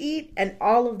good to eat and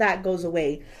all of that goes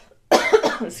away.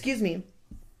 Excuse me.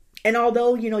 And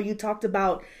although, you know, you talked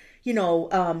about, you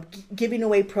know, giving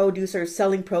away produce or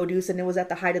selling produce, and it was at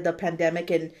the height of the pandemic,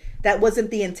 and that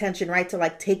wasn't the intention, right? To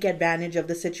like take advantage of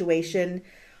the situation.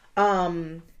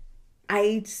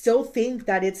 I still think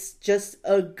that it's just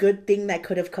a good thing that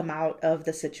could have come out of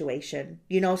the situation,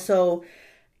 you know? So,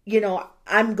 you know,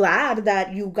 I'm glad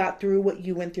that you got through what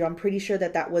you went through. I'm pretty sure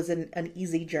that wasn't an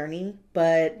easy journey,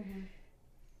 but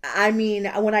I mean,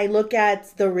 when I look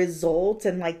at the result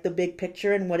and like the big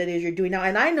picture and what it is you're doing now,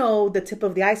 and I know the tip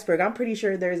of the iceberg, I'm pretty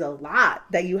sure there's a lot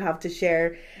that you have to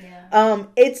share. Yeah.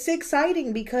 It's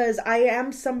exciting because I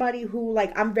am somebody who,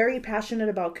 like, I'm very passionate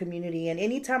about community, and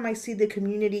anytime I see the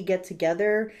community get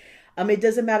together, it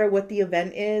doesn't matter what the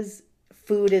event is,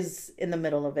 food is in the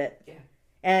middle of it. Yeah.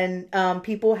 And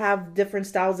people have different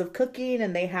styles of cooking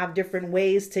and they have different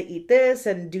ways to eat this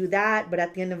and do that, but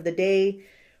at the end of the day,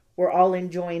 we're all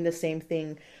enjoying the same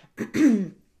thing.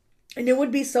 And it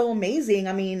would be so amazing,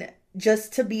 I mean,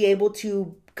 just to be able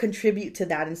to contribute to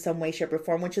that in some way, shape, or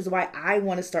form, which is why I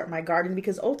want to start my garden,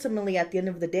 because ultimately at the end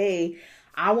of the day,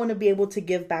 I want to be able to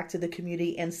give back to the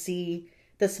community and see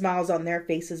the smiles on their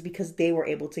faces because they were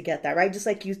able to get that, right? Just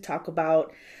like you talk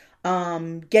about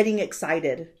getting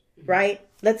excited, right?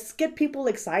 Let's get people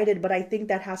excited, but I think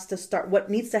that has to start. What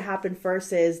needs to happen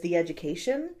first is the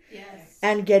education. Yes.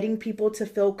 And getting people to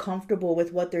feel comfortable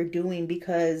with what they're doing,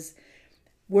 because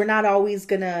we're not always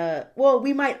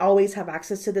we might always have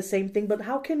access to the same thing, but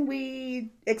how can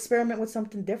we experiment with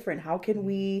something different? How can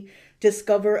we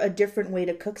discover a different way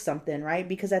to cook something, right?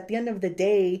 Because at the end of the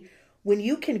day, when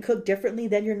you can cook differently,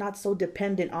 then you're not so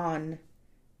dependent on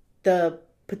the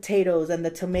potatoes and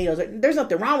the tomatoes. There's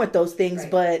nothing wrong with those things,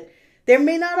 right, but they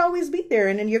may not always be there.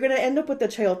 And then you're going to end up with the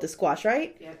chayote squash,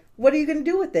 right? Yep. What are you going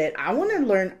to do with it? I want to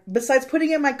learn, besides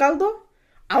putting in my caldo,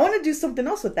 I want to do something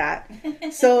else with that.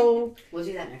 So we'll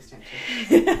do that next time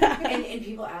too. and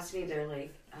people ask me, they're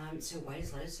like, so why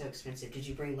is lettuce so expensive? Did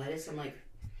you bring lettuce? I'm like,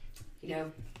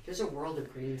 there's a world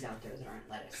of greens out there that aren't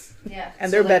lettuce. Yeah.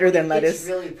 And they're better than lettuce. It's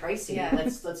really pricey. Yeah.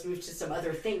 Let's move to some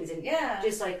other things. And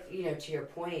just like, to your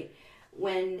point,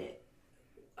 when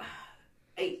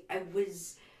I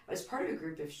was part of a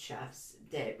group of chefs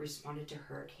that responded to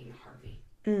Hurricane Harvey.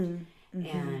 Mm-hmm.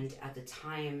 And at the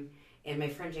time, and my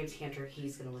friend James Cantor,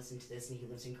 he's going to listen to this, and he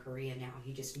lives in Korea now.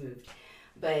 He just moved.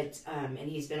 But, and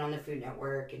he's been on the Food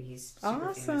Network, and he's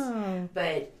super famous.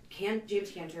 But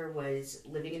James Cantor was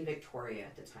living in Victoria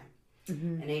at the time.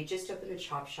 Mm-hmm. And I just opened a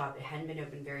chop shop. It hadn't been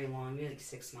open very long, maybe like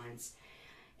 6 months.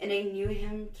 And I knew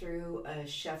him through a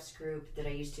chef's group that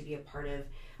I used to be a part of,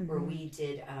 where we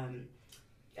did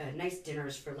nice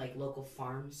dinners for like local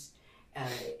farms.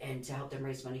 And to help them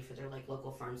raise money for their like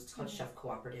local farms. It's called Chef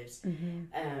Cooperatives. Mm-hmm.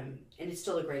 And it's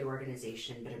still a great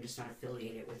organization, but I'm just not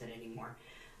affiliated with it anymore.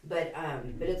 But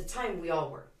at the time, we all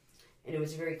were. And it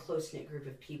was a very close-knit group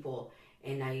of people.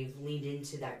 And I've leaned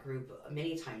into that group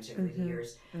many times over the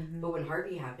years. Mm-hmm. But when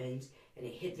Harvey happened, and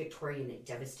it hit Victoria and it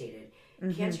devastated,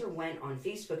 Cantor went on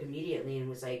Facebook immediately and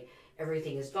was like,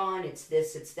 everything is gone, it's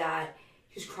this, it's that.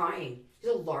 He was crying. He's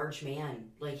a large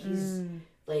man. Like, he's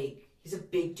a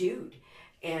big dude.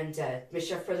 And my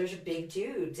chef brothers are big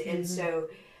dudes. And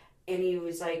and he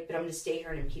was like, but I'm going to stay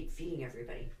here and keep feeding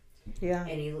everybody. Yeah.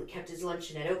 And he kept his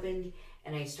luncheonette opened,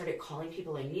 and I started calling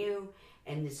people I knew,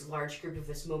 and this large group of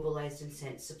us mobilized and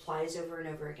sent supplies over and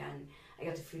over again. I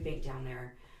got the food bank down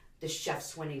there. The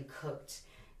chefs went and cooked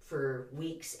for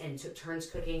weeks and took turns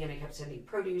cooking, and I kept sending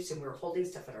produce, and we were holding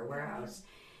stuff at our warehouse.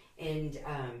 And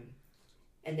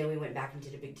then we went back and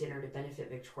did a big dinner to benefit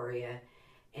Victoria,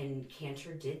 and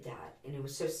Cantor did that, and it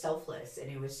was so selfless,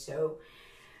 and it was so...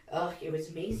 it was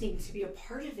amazing to be a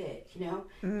part of it,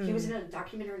 He was in a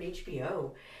documentary on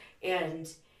HBO. And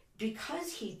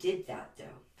because he did that, though,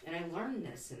 and I learned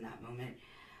this in that moment,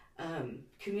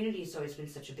 community has always been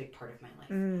such a big part of my life.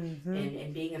 Mm-hmm.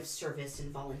 And being of service and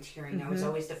volunteering. Mm-hmm. I was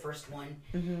always the first one.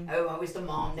 Mm-hmm. I was always the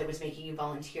mom that was making you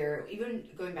volunteer, even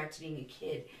going back to being a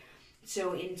kid.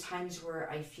 So in times where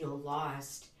I feel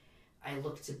lost, I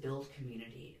look to build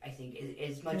community, I think,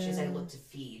 as much as I look to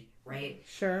feed, right?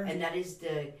 Sure. And that is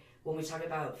when we talk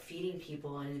about feeding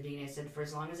people, and in the beginning I said, for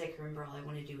as long as I can remember, all I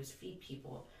want to do is feed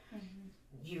people. Mm-hmm.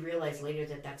 You realize later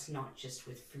that that's not just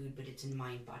with food, but it's in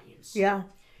mind, body, and soul. Yeah,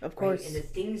 of course. Right? And the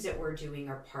things that we're doing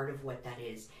are part of what that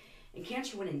is. And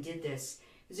Cantor went and did this.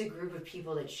 There's a group of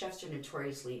people that chefs are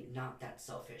notoriously not that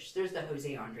selfish. There's the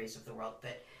Jose Andres of the world,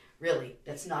 but really,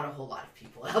 that's not a whole lot of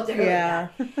people out there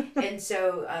like that. And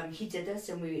so he did this,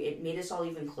 and it made us all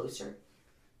even closer.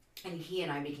 And he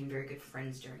and I became very good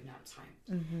friends during that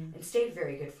time, and stayed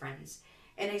very good friends.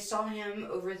 And I saw him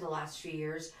over the last few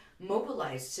years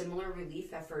mobilize similar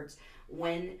relief efforts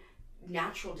when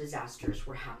natural disasters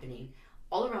were happening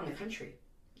all around the country,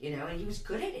 and he was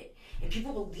good at it. And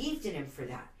people believed in him for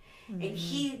that. Mm-hmm. And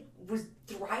he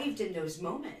thrived in those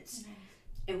moments. Mm-hmm.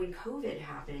 And when COVID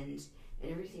happened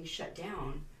and everything shut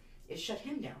down, it shut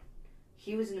him down.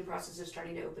 He was in the process of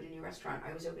starting to open a new restaurant.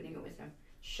 I was opening it with him.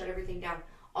 Shut everything down.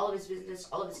 All of his business,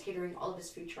 all of his catering, all of his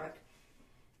food truck.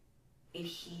 And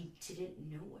he didn't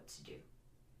know what to do.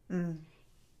 Mm.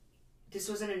 This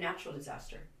wasn't a natural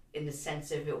disaster in the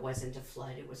sense of it wasn't a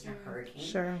flood, it wasn't a hurricane.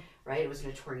 Sure. Right? It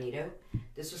wasn't a tornado.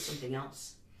 This was something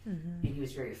else. Mm-hmm. And he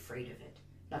was very afraid of it.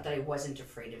 Not that I wasn't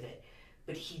afraid of it,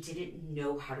 but he didn't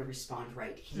know how to respond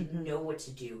right. He didn't know what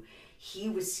to do. He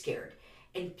was scared.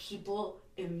 And people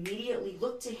immediately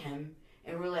looked to him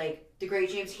and were like, the great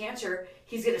James Cantor,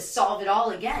 he's going to solve it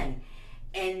all again.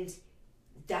 And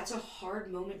that's a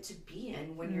hard moment to be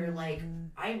in when you're like,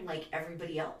 I'm like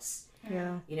everybody else.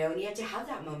 Yeah. And you had to have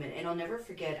that moment. And I'll never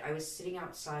forget, I was sitting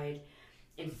outside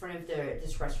in front of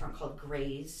this restaurant called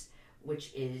Gray's,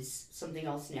 which is something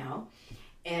else now.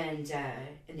 And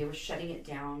they were shutting it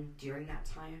down during that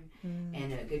time.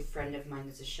 And a good friend of mine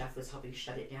that's a chef was helping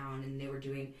shut it down. And they were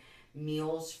doing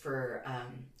meals for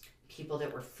people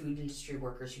that were food industry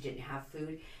workers who didn't have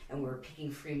food. And we were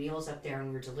picking free meals up there, and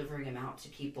we were delivering them out to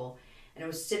people. And I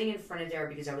was sitting in front of there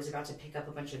because I was about to pick up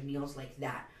a bunch of meals like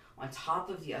that on top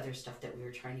of the other stuff that we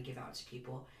were trying to give out to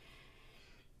people.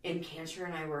 And Cantor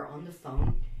and I were on the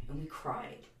phone, and we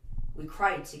cried. We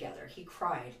cried together. He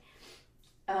cried.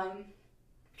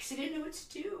 Because he didn't know what to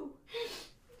do.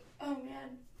 Oh,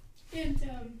 man.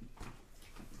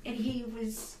 And he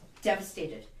was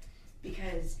devastated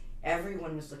because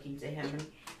everyone was looking to him, and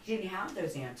he didn't have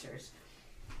those answers.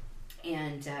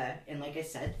 And like I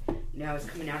said, I was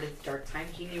coming out of the dark time.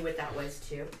 He knew what that was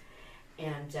too.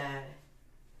 And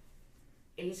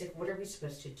And he's like, what are we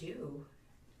supposed to do?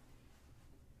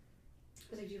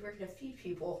 I was like, we're going to feed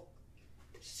people.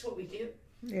 That's just what we do.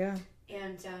 Yeah.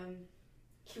 And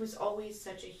he was always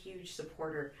such a huge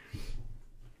supporter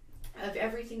of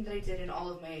everything that I did and all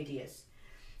of my ideas.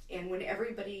 And when I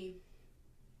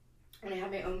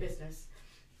had my own business,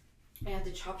 I had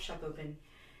the chop shop open,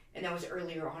 and that was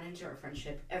earlier on into our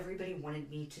friendship. Everybody wanted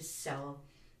me to sell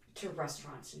to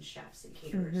restaurants and chefs and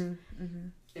caterers.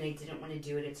 And I didn't want to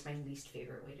do it. It's my least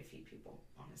favorite way to feed people,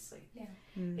 honestly. Yeah.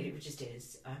 It just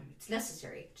is. It's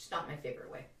necessary, just not my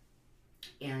favorite way.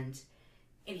 And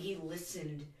he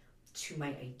listened to my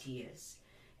ideas.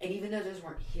 And even though those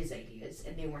weren't his ideas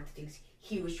and they weren't the things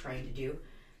he was trying to do,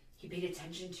 he paid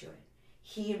attention to it.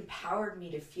 He empowered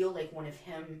me to feel like one of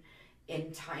him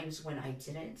in times when I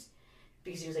didn't.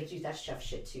 Because he was like, dude, that's chef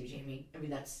shit too, Jamie. I mean,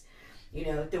 that's, you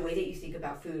know, the way that you think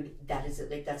about food, that is it.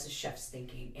 Like, that's a chef's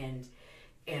thinking.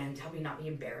 And help me not be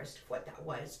embarrassed of what that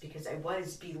was, because I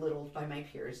was belittled by my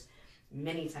peers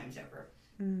many times over.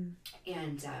 And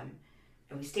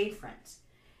we stayed friends.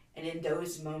 And in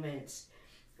those moments,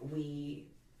 we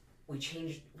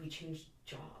changed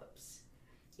jobs.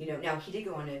 You know, now he did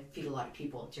go on to feed a lot of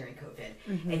people during COVID,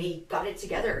 and he got it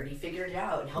together and he figured it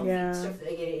out and helped feed stuff.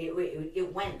 Like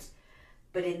it went,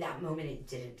 but in that moment it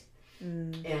didn't.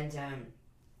 And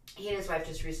he and his wife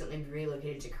just recently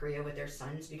relocated to Korea with their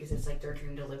sons because it's like their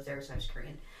dream to live there. His wife's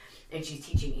Korean, and she's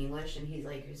teaching English, and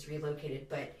he's relocated.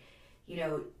 But you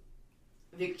know,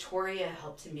 Victoria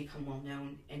helped him become well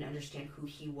known and understand who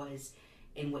he was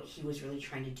and what he was really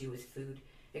trying to do with food.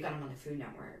 It got him on the Food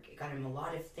Network. It got him a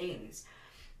lot of things,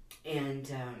 and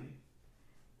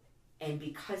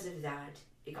because of that,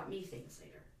 it got me things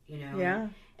later. You know,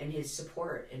 and his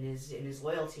support and his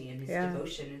loyalty and his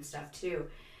devotion and stuff too.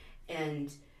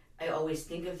 And I always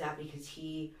think of that because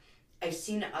I've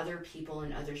seen other people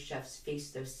and other chefs face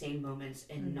those same moments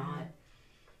and not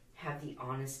have the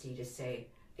honesty to say,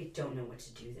 I don't know what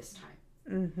to do this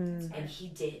time. And he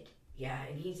did.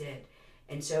 And he did.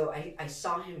 And so I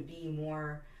saw him be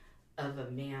more of a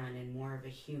man and more of a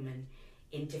human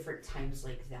in different times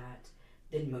like that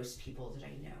than most people that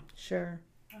I know. Sure.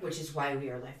 Which is why we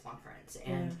are lifelong friends.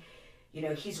 And you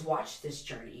know, he's watched this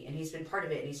journey and he's been part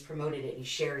of it and he's promoted it and he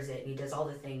shares it and he does all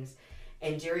the things.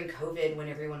 And during COVID, when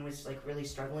everyone was like really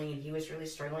struggling and he was really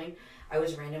struggling, I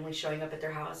was randomly showing up at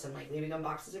their house and like leaving them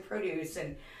boxes of produce.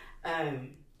 And,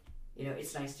 you know,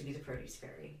 it's nice to be the produce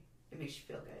fairy. It makes you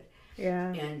feel good.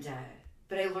 Yeah. And,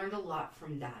 but I learned a lot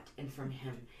from that and from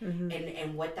him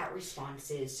and what that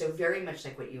response is. So very much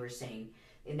like what you were saying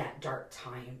in that dark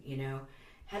time, you know,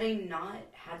 had I not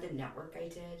had the network I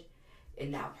did,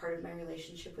 in that part of my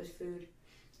relationship with food,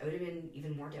 I would have been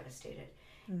even more devastated.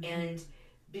 And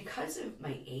because of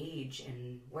my age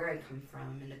and where I come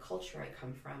from and the culture I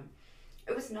come from,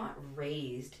 I was not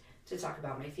raised to talk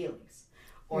about my feelings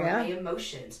or my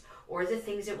emotions or the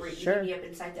things that were eating me up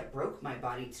inside that broke my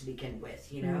body to begin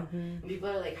with, you know? And people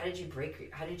are like, how did you break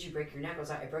your neck? I was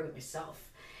like, I broke it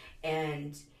myself.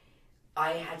 And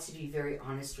I had to be very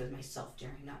honest with myself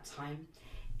during that time,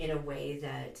 in a way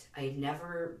that I had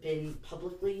never been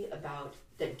publicly about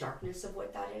the darkness of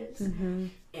what that is.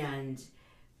 And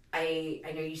I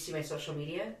know you see my social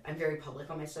media. I'm very public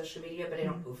on my social media, but I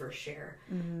don't overshare.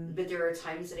 But there are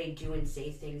times that I do and say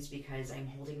things because I'm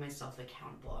holding myself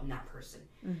accountable. I'm that person.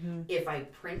 If I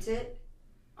print it,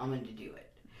 I'm going to do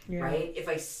it. Right? If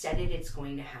I said it, it's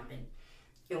going to happen.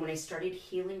 And when I started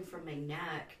healing from my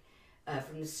neck,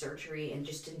 from the surgery and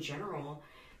just in general,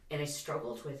 and I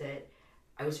struggled with it,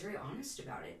 I was very honest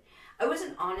about it. I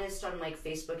wasn't honest on like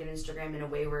Facebook and Instagram in a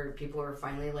way where people were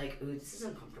finally like, ooh, this is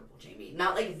uncomfortable, Jamie.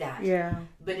 Not like that.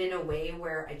 But in a way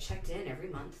where I checked in every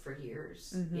month for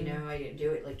years. You know, I didn't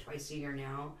do it like twice a year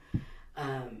now.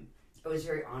 I was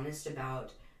very honest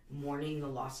about mourning the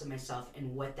loss of myself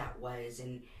and what that was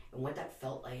and what that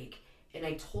felt like. And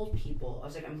I told people, I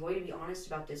was like, I'm going to be honest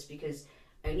about this because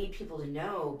I need people to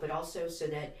know, but also so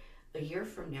that a year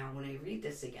from now when I read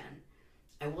this again,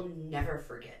 I will never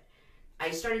forget.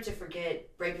 I started to forget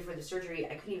right before the surgery.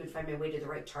 I couldn't even find my way to the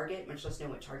right Target, much less know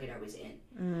what Target I was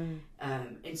in.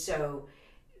 And so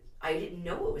I didn't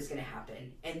know what was going to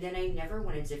happen. And then I never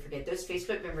wanted to forget. Those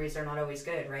Facebook memories are not always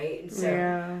good, right? And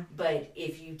so, but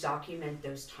if you document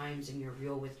those times and you're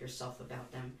real with yourself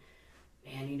about them,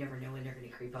 man, you never know when they're going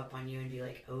to creep up on you and be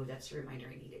like, oh, that's a reminder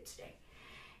I needed today.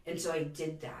 And so I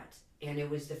did that. And it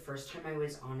was the first time I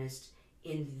was honest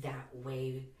in that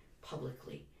way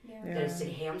publicly. That I said,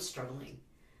 hey, I'm struggling.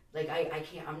 Like I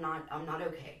can't, I'm not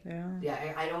okay.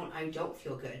 I don't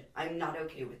feel good. I'm not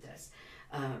okay with this.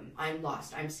 I'm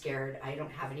lost. I'm scared. I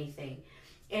don't have anything.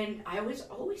 And I was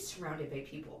always surrounded by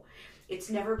people. it's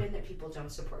never been that people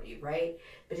don't support you, right?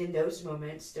 But in those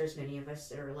moments, there's many of us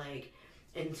that are like,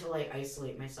 until I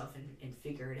isolate myself and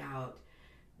figure it out,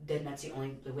 then that's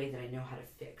the way that I know how to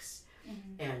fix.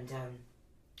 And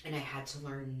I had to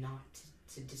learn not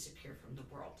to disappear from the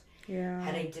world. Yeah.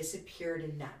 Had I disappeared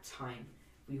in that time,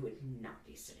 we would not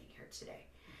be sitting here today.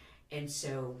 And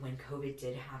so when COVID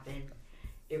did happen,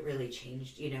 it really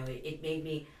changed. You know, it made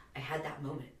me, I had that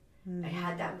moment. I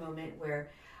had that moment where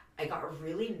I got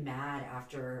really mad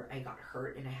after I got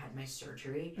hurt and I had my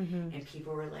surgery. And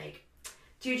people were like,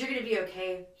 dude, you're going to be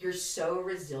okay. You're so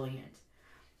resilient.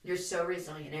 You're so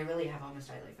resilient. And I really have almost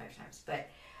died like 5 times. But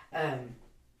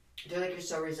they're like, you're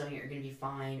so resilient. You're going to be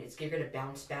fine. You're going to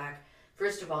bounce back.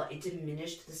 First of all, it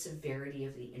diminished the severity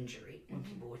of the injury when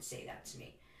people would say that to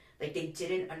me. Like, they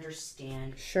didn't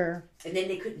understand. Sure. And then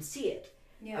they couldn't see it.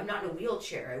 Yeah. I'm not in a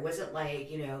wheelchair. It wasn't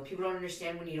like, you know, people don't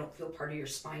understand when you don't feel part of your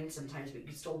spine sometimes, but you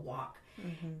can still walk.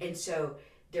 And so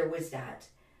there was that.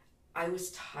 I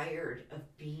was tired of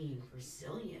being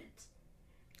resilient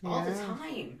all the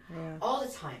time. All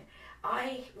the time.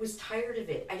 I was tired of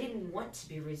it. I didn't want to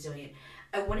be resilient.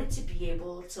 I wanted to be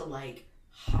able to, like,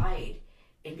 hide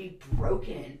and be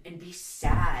broken and be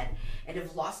sad and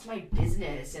have lost my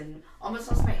business and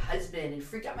almost lost my husband and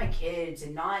freaked out my kids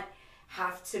and not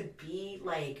have to be,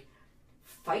 like,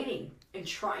 fighting and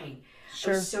trying.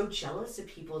 Sure. I was so jealous of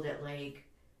people that, like,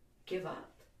 give up.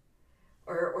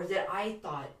 Or that I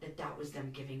thought that was them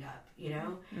giving up, you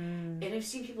know? And I've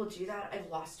seen people do that. I've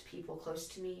lost people close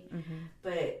to me.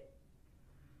 But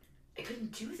I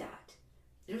couldn't do that.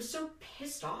 And I was so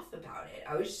pissed off about it.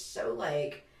 I was so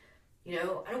like, you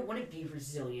know, I don't want to be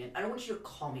resilient. I don't want you to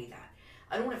call me that.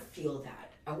 I don't want to feel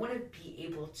that. I want to be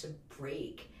able to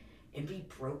break and be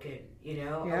broken, you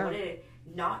know? I want to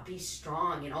not be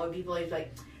strong. And all the people are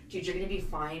like, dude, you're going to be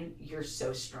fine. You're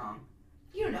so strong.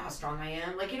 You don't know how strong I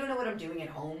am. Like, you don't know what I'm doing at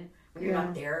home when you're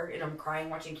not there and I'm crying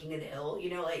watching King of the Hill. You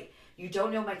know, like, you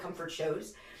don't know my comfort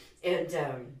shows. And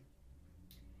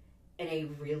I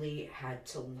really had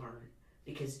to learn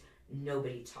because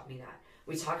nobody taught me that.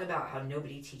 We talk about how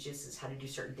nobody teaches us how to do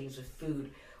certain things with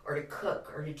food or to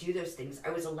cook or to do those things.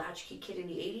 I was a latchkey kid in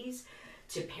the 80s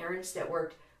to parents that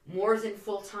worked more than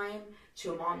full time,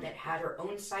 to a mom that had her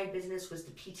own side business, was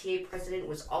the PTA president,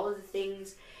 was all of the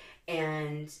things.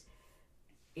 And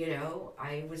you know,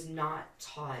 I was not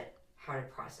taught how to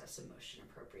process emotion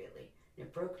appropriately. And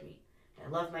it broke me. And I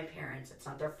love my parents. It's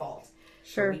not their fault.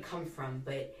 Sure. Where we come from,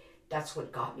 but that's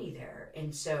what got me there.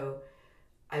 And so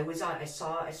I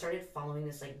started following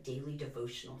this like daily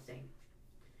devotional thing.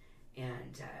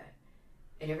 And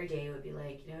every day it would be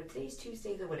like, you know, today's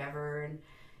Tuesday, the whatever, and,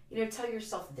 you know, tell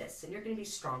yourself this, and you're going to be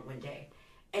strong one day.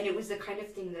 And it was the kind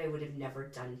of thing that I would have never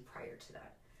done prior to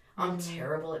that. I'm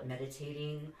terrible at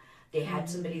meditating. They had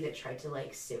somebody that tried to,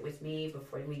 like, sit with me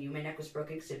before we knew my neck was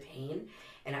broken because of pain.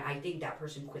 And I think that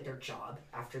person quit their job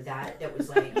after that. That was,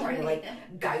 like, trying to, like,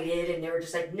 guide it. And they were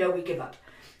just like, no, we give up.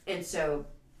 And so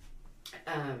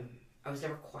I was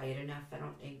never quiet enough, I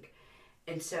don't think.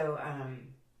 And so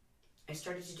I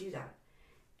started to do that.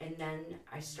 And then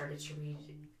I started to read.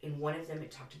 In one of them,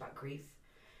 it talked about grief.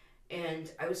 And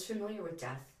I was familiar with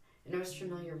death. And I was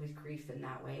familiar with grief in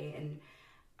that way. And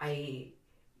I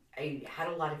had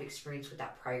a lot of experience with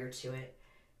that prior to it,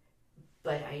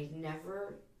 but I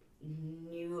never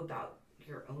knew about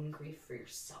your own grief for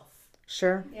yourself.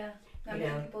 Sure. Yeah, not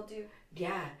many people do.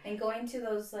 Yeah. And going to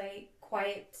those, like,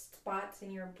 quiet spots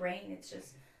in your brain, it's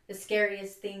just the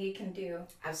scariest thing you can do.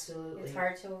 Absolutely. It's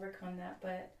hard to overcome that,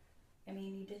 but, I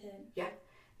mean, you did it. Yeah.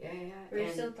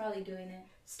 We're still probably doing it.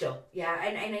 Still. Yeah,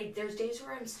 and there's days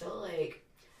where I'm still, like,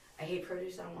 I hate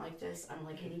produce, I don't like this, I don't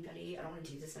like anybody, I don't want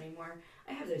to do this anymore.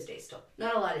 I have those days still.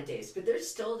 Not a lot of days, but there's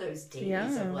still those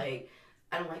days of, like,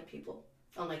 I don't like people.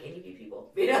 I don't like any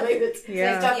people. You know, like, it's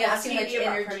stop asking too much me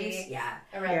about energy produce.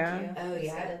 around you. Oh, You yeah.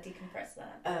 just gotta decompress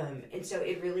that. And so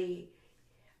it really,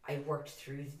 I worked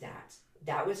through that.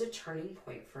 That was a turning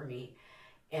point for me.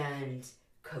 And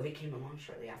COVID came along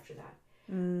shortly after that.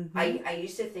 I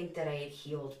used to think that I had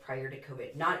healed prior to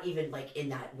COVID. Not even, like, in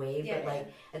that way, but,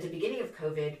 like, at the beginning of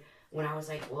COVID, when I was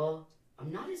like, well,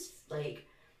 I'm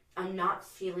not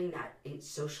feeling that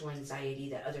social anxiety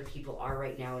that other people are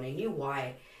right now. And I knew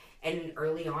why. And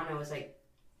early on, I was like,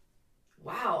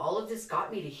 wow, all of this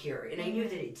got me to here. And I knew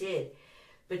that it did.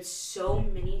 But so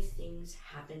many things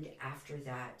happened after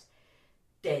that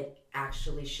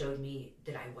actually showed me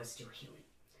that I was still healing.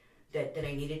 That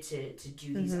I needed to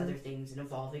do these other things and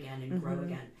evolve again and grow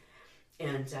again.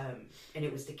 And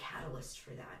it was the catalyst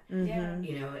for that.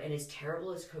 You know, and as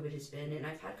terrible as COVID has been, and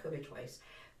I've had COVID twice,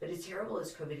 but as terrible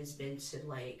as COVID has been to,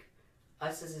 like,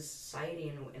 us as a society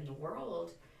and the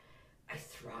world, I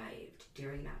thrived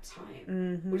during that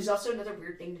time, which is also another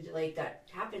weird thing to do, like, that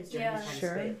happens during these times.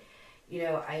 Sure. But, you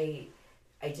know, I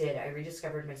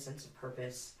rediscovered my sense of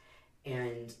purpose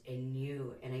and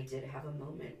knew, and I did have a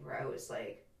moment where I was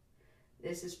like,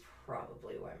 this is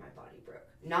probably why my body broke.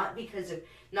 Not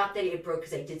that it broke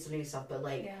because I did something to myself, but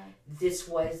like, this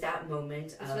was that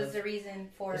moment. This was the reason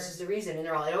for. This is the reason, and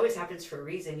it always happens for a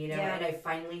reason, you know. Yeah. And I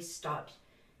finally stopped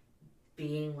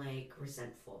being like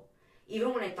resentful,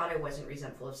 even when I thought I wasn't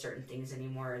resentful of certain things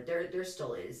anymore. There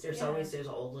still is. There's always those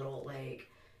old little like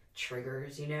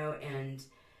triggers, you know. And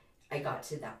I got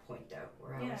to that point though,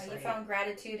 where I was like, you found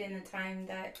gratitude in the time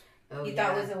that you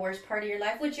thought was the worst part of your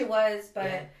life, which it was, but.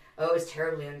 Yeah. Oh, I was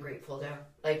terribly ungrateful though.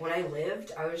 Like when I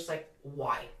lived, I was just like,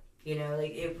 why? You know,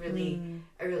 like it really,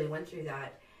 I really went through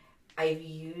that. I've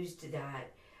used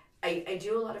that. I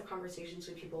do a lot of conversations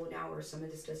with people now where some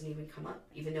of this doesn't even come up,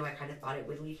 even though I kind of thought it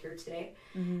would leave here today.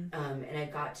 And I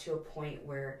got to a point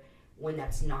where when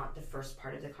that's not the first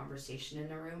part of the conversation in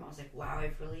the room, I was like, wow,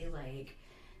 I've really like,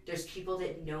 there's people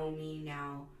that know me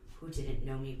now who didn't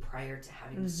know me prior to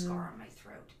having the scar on my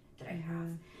throat that I have.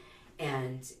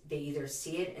 And they either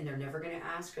see it and they're never going to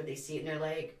ask, or they see it and they're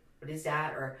like, what is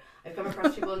that? Or I've come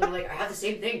across people and they're like, I have the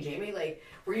same thing, Jamie. Like,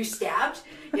 were you stabbed?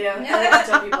 You know, I like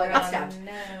to tell people I got stabbed.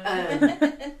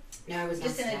 No, I was not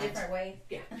just in stabbed. A different way.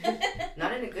 Yeah,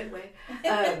 not in a good way.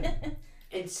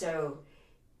 And so,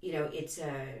 you know,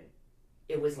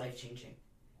 it was life-changing.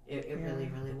 It really,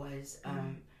 really was.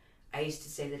 I used to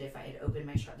say that if I had opened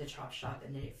the chop shop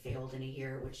and then it failed in a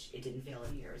year, which it didn't fail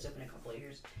in a year, it was open a couple of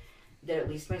years, that at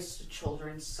least my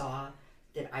children saw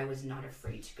that I was not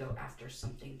afraid to go after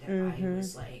something that I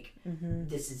was like,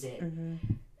 this is it. And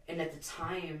at the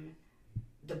time,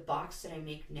 the box that I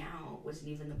make now wasn't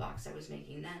even the box I was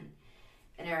making then.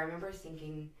 And I remember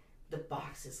thinking, the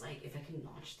box is like, if I can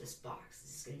launch this box,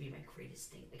 this is going to be my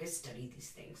greatest thing. Like, I studied these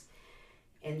things.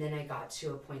 And then I got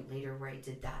to a point later where I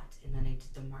did that, and then I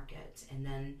did the market, and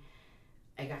then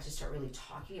I got to start really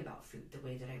talking about food the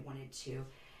way that I wanted to.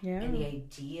 And the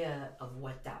idea of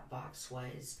what that box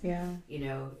was, you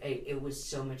know, it was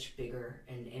so much bigger,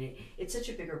 and it's such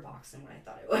a bigger box than what I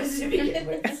thought it was to begin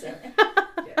with. So,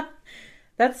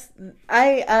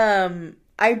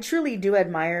 I truly do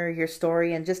admire your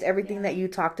story and just everything that you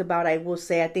talked about. I will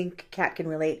say, I think Kat can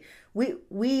relate.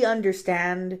 We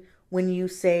understand when you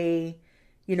say,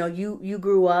 you know, you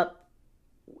grew up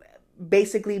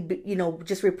basically, you know,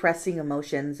 just repressing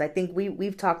emotions. I think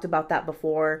we've talked about that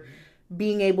before.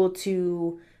 Being able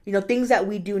to, you know, things that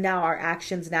we do now, our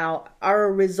actions now, are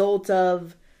a result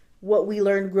of what we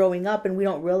learned growing up, and we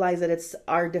don't realize that it's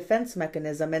our defense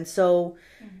mechanism. And so,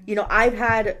 you know, I've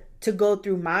had to go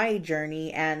through my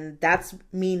journey, and that's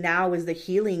me now, is the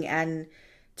healing. And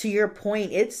to your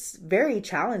point, it's very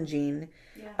challenging.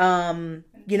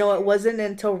 You know, it wasn't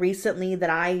until recently that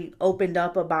I opened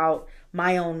up about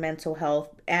my own mental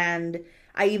health, and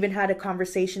I even had a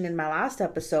conversation in my last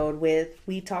episode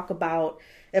we talk about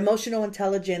emotional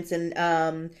intelligence,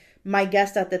 and my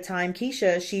guest at the time,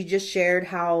 Keisha, she just shared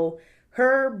how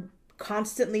her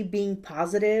constantly being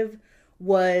positive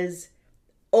was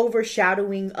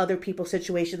overshadowing other people's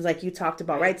situations, like you talked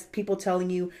about, right? People telling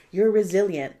you you're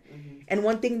resilient. And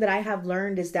one thing that I have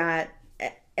learned is that,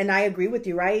 and I agree with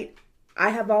you, right? I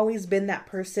have always been that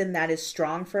person that is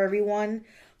strong for everyone,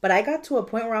 but I got to a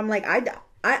point where I'm like,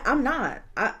 I'm not.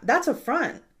 That's a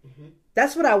front.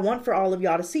 That's what I want for all of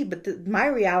y'all to see. But my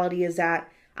reality is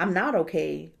that I'm not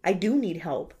okay. I do need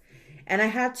help. And I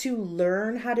had to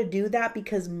learn how to do that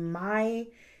because my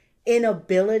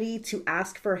inability to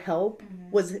ask for help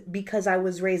was because I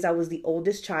was the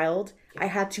oldest child. I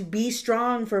had to be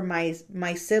strong for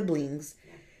my siblings,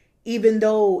 even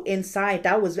though inside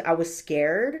I was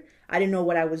scared. I didn't know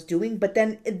what I was doing. But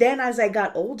then as I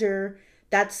got older,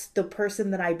 that's the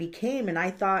person that I became. And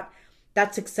I thought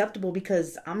that's acceptable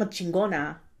because I'm a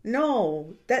chingona.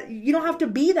 No, that you don't have to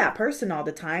be that person all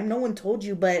the time. No one told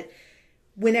you. But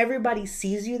when everybody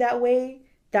sees you that way,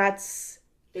 that's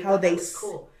how they... That was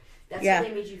cool. That's how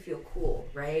they made you feel cool,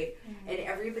 right? And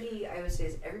everybody, I always say,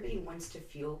 is everybody wants to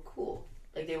feel cool.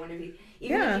 Like they want to be...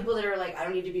 Even the people that are like, I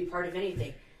don't need to be part of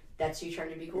anything. That's you trying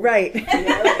to be cool. Right. You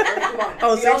know? Like, come on.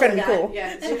 Oh, so you're trying to be cool.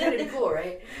 Yeah, so you're trying to be cool,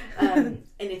 right? And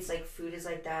it's like food is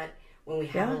like that. When we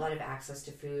have a lot of access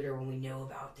to food, or when we know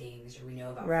about things, or we know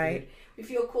about food, we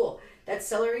feel cool. That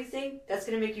celery thing, that's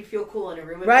going to make you feel cool in a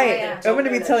room. Right. I'm going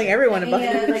to be telling everyone about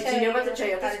it. Like, do you know about the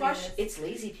chayote squash? It's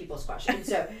lazy people squash. And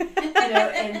so, you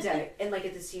know, and like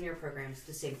at the senior programs,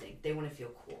 the same thing. They want to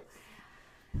feel cool.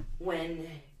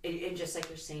 And just like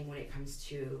you're saying, when it comes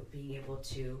to being able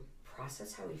to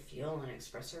process how we feel and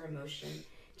express our emotion,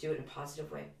 do it in a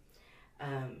positive way.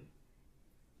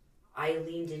 I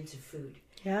leaned into food.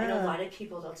 Yeah. And a lot of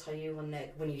people, they'll tell you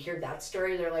when you hear that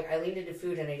story, they're like, I leaned into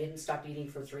food and I didn't stop eating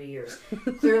for 3 years.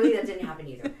 Clearly, that didn't happen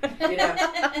either. You know?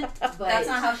 But that's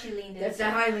not how she leaned into That's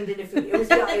not how I leaned into food. It was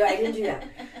I didn't do that.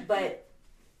 But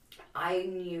I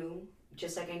knew,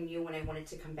 just like I knew when I wanted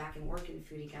to come back and work in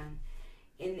food again,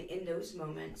 in those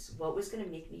moments, what was going to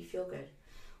make me feel good?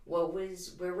 Where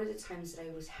were the times that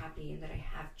I was happy and that I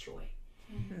have joy?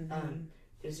 Mm-hmm.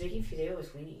 It was making fideo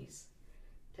with weenies.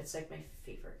 That's like my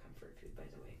favorite comfort food, by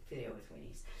the way. Fideo with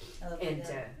weenies. I love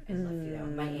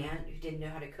fideo. My aunt, who didn't know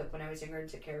how to cook when I was younger and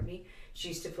took care of me, she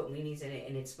used to put weenies in it,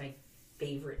 and it's my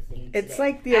favorite thing today. It's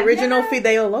like the original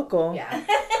Fideo Loco. Yeah.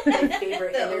 My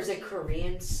favorite. And there's a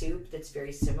Korean soup that's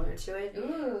very similar to it.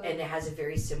 Ooh. And it has a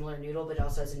very similar noodle, but it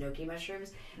also has enoki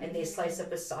mushrooms. And they slice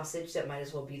up a sausage that might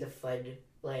as well be the FUD,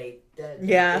 like, the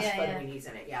FUD weenies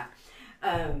in it. Yeah.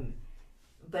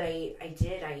 But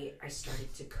I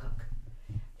started to cook.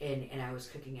 And I was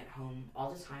cooking at home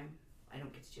all the time. I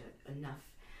don't get to do it enough.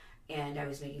 And I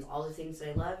was making all the things that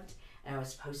I loved, and I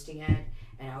was posting it,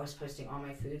 and I was posting all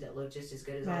my food that looked just as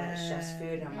good as all that chef's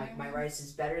food. And I'm like, my rice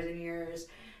is better than yours.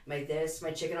 My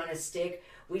chicken on a stick.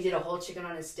 We did a whole chicken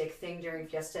on a stick thing during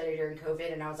Fiesta during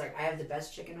COVID, and I was like, I have the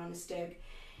best chicken on a stick.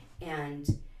 And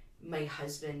my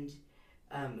husband,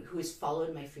 who has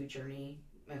followed my food journey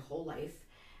my whole life,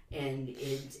 and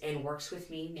works with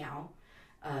me now,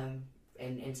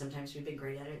 and sometimes we've been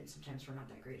great at it, and sometimes we're not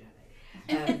that great at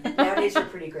it. Nowadays we're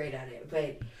pretty great at it,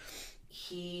 but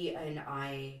he and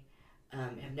I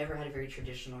have never had a very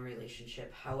traditional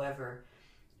relationship. However,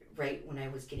 right when I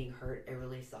was getting hurt, I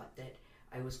really thought that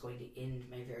I was going to end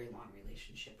my very long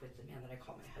relationship with the man that I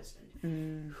call my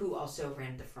husband, who also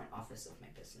ran the front office of my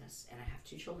business, and I have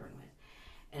 2 children with.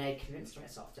 And I convinced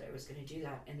myself that I was going to do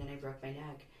that, and then I broke my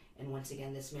neck. And once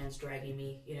again, this man's dragging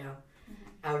me,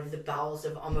 out of the bowels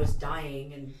of almost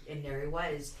dying, and there he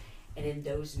was. And in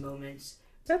those moments...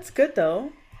 That's good,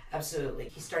 though. Absolutely.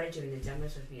 He started doing the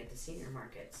demos with me at the senior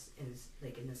markets in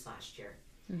this last year.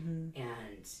 Mm-hmm.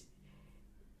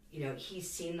 And, he's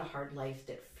seen the hard life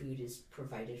that food is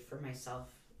provided for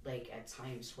myself, like, at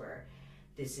times where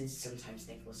this is sometimes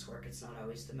thankless work. It's not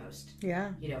always the most,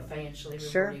 financially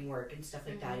rewarding work and stuff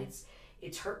like that.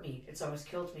 It's hurt me. It's almost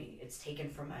killed me. It's taken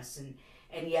from us.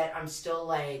 And yet I'm still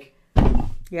like...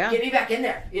 Get me back in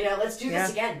there. Let's do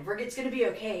this again. It's going to be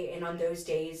okay. And on those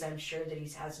days, I'm sure that he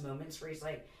has moments where he's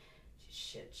like,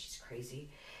 shit, she's crazy.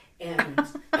 And,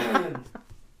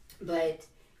 but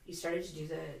he started to do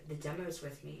the demos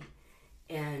with me.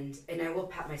 And I will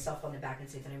pat myself on the back and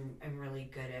say that I'm really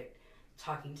good at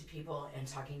talking to people and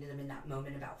talking to them in that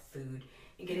moment about food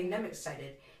and getting them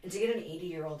excited. And to get an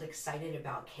 80-year-old excited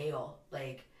about kale,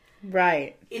 like...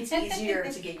 Right. It's easier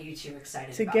to get you two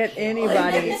excited to about get kale.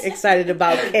 anybody excited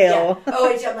about kale. Yeah.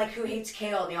 Oh, I'm like, who hates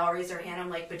kale? And they all raise their hand.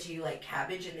 I'm like, but do you like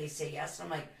cabbage? And they say yes. And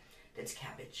I'm like, that's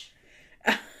cabbage.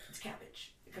 It's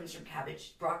cabbage. It comes from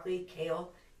cabbage. Broccoli,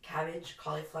 kale, cabbage,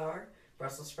 cauliflower,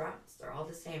 Brussels sprouts. They're all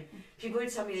the same. People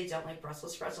would tell me they don't like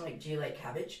Brussels sprouts. I'm like, do you like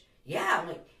cabbage? Yeah. I'm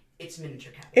like, it's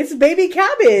miniature cabbage. It's baby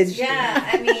cabbage. Yeah,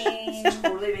 I mean. It's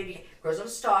totally baby. Grows on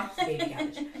stalk, baby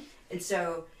cabbage. And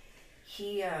so...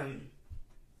 He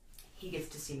gets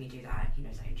to see me do that. He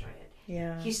knows I enjoy it.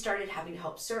 Yeah. He started having to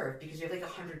help serve because we have like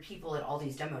 100 people at all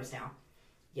these demos now.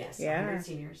 Yes, 100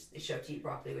 seniors. They show up to eat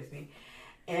broccoli with me.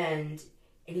 And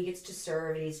he gets to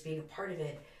serve and he's being a part of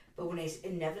it. But when I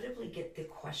inevitably get the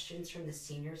questions from the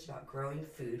seniors about growing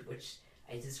food, which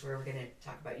this is where we're going to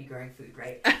talk about you growing food,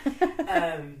 right?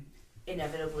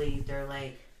 Inevitably, they're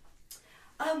like,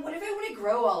 what if I want to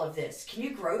grow all of this? Can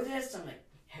you grow this? I'm like,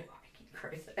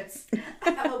 this.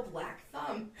 I have a black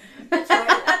thumb. That's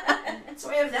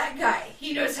why I have that guy.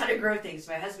 He knows how to grow things.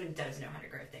 My husband does know how to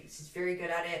grow things. He's very good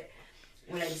at it.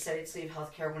 When I decided to leave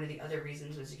healthcare, one of the other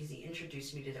reasons was because he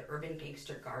introduced me to the urban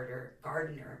gangster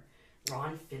gardener,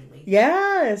 Ron Finley.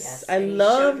 Yes, I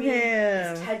love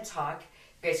him. His TED Talk.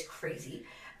 The guy's crazy.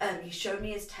 He showed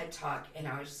me his TED Talk, and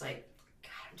I was just like,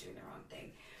 God, I'm doing the wrong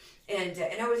thing.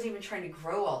 And I wasn't even trying to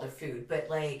grow all the food, but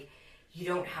like, you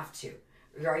don't have to.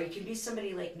 Or you can be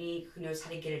somebody like me who knows how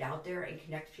to get it out there and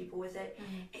connect people with it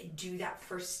and do that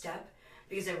first step.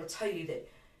 Because I will tell you that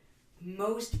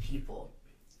most people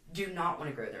do not want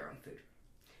to grow their own food.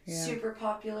 Yeah. Super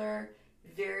popular,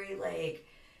 very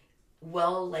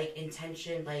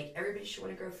intentioned, everybody should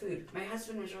want to grow food. My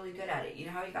husband was really good at it. You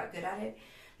know how he got good at it?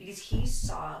 Because he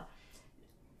saw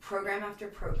program after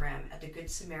program at the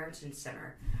Good Samaritan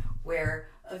Center where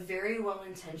a very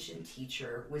well-intentioned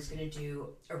teacher was going to do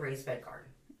a raised bed garden.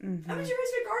 Mm-hmm. I'm going to do a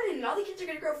raised bed garden, and all the kids are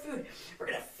going to grow food. We're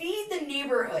going to feed the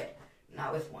neighborhood.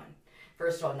 Not with one.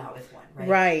 First of all, not with one, right?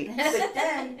 Right. But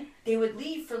then they would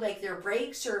leave for like their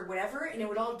breaks or whatever, and it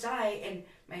would all die. And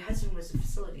my husband was a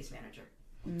facilities manager.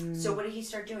 So what did he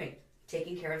start doing?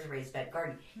 Taking care of the raised bed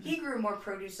garden. He grew more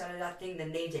produce out of that thing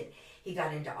than they did. He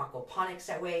got into aquaponics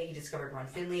that way. He discovered Ron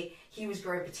Finley. He was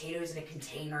growing potatoes in a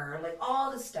container, like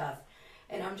all this stuff.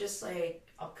 And I'm just like,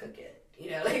 I'll cook it. You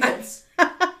know, like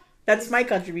that's my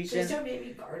contribution. Please don't make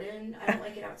me garden. I don't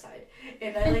like it outside.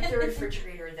 And I like the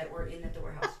refrigerator that we're in at the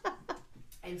warehouse.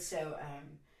 And so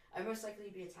I'm most likely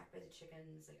to be attacked by the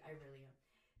chickens. Like, I really am.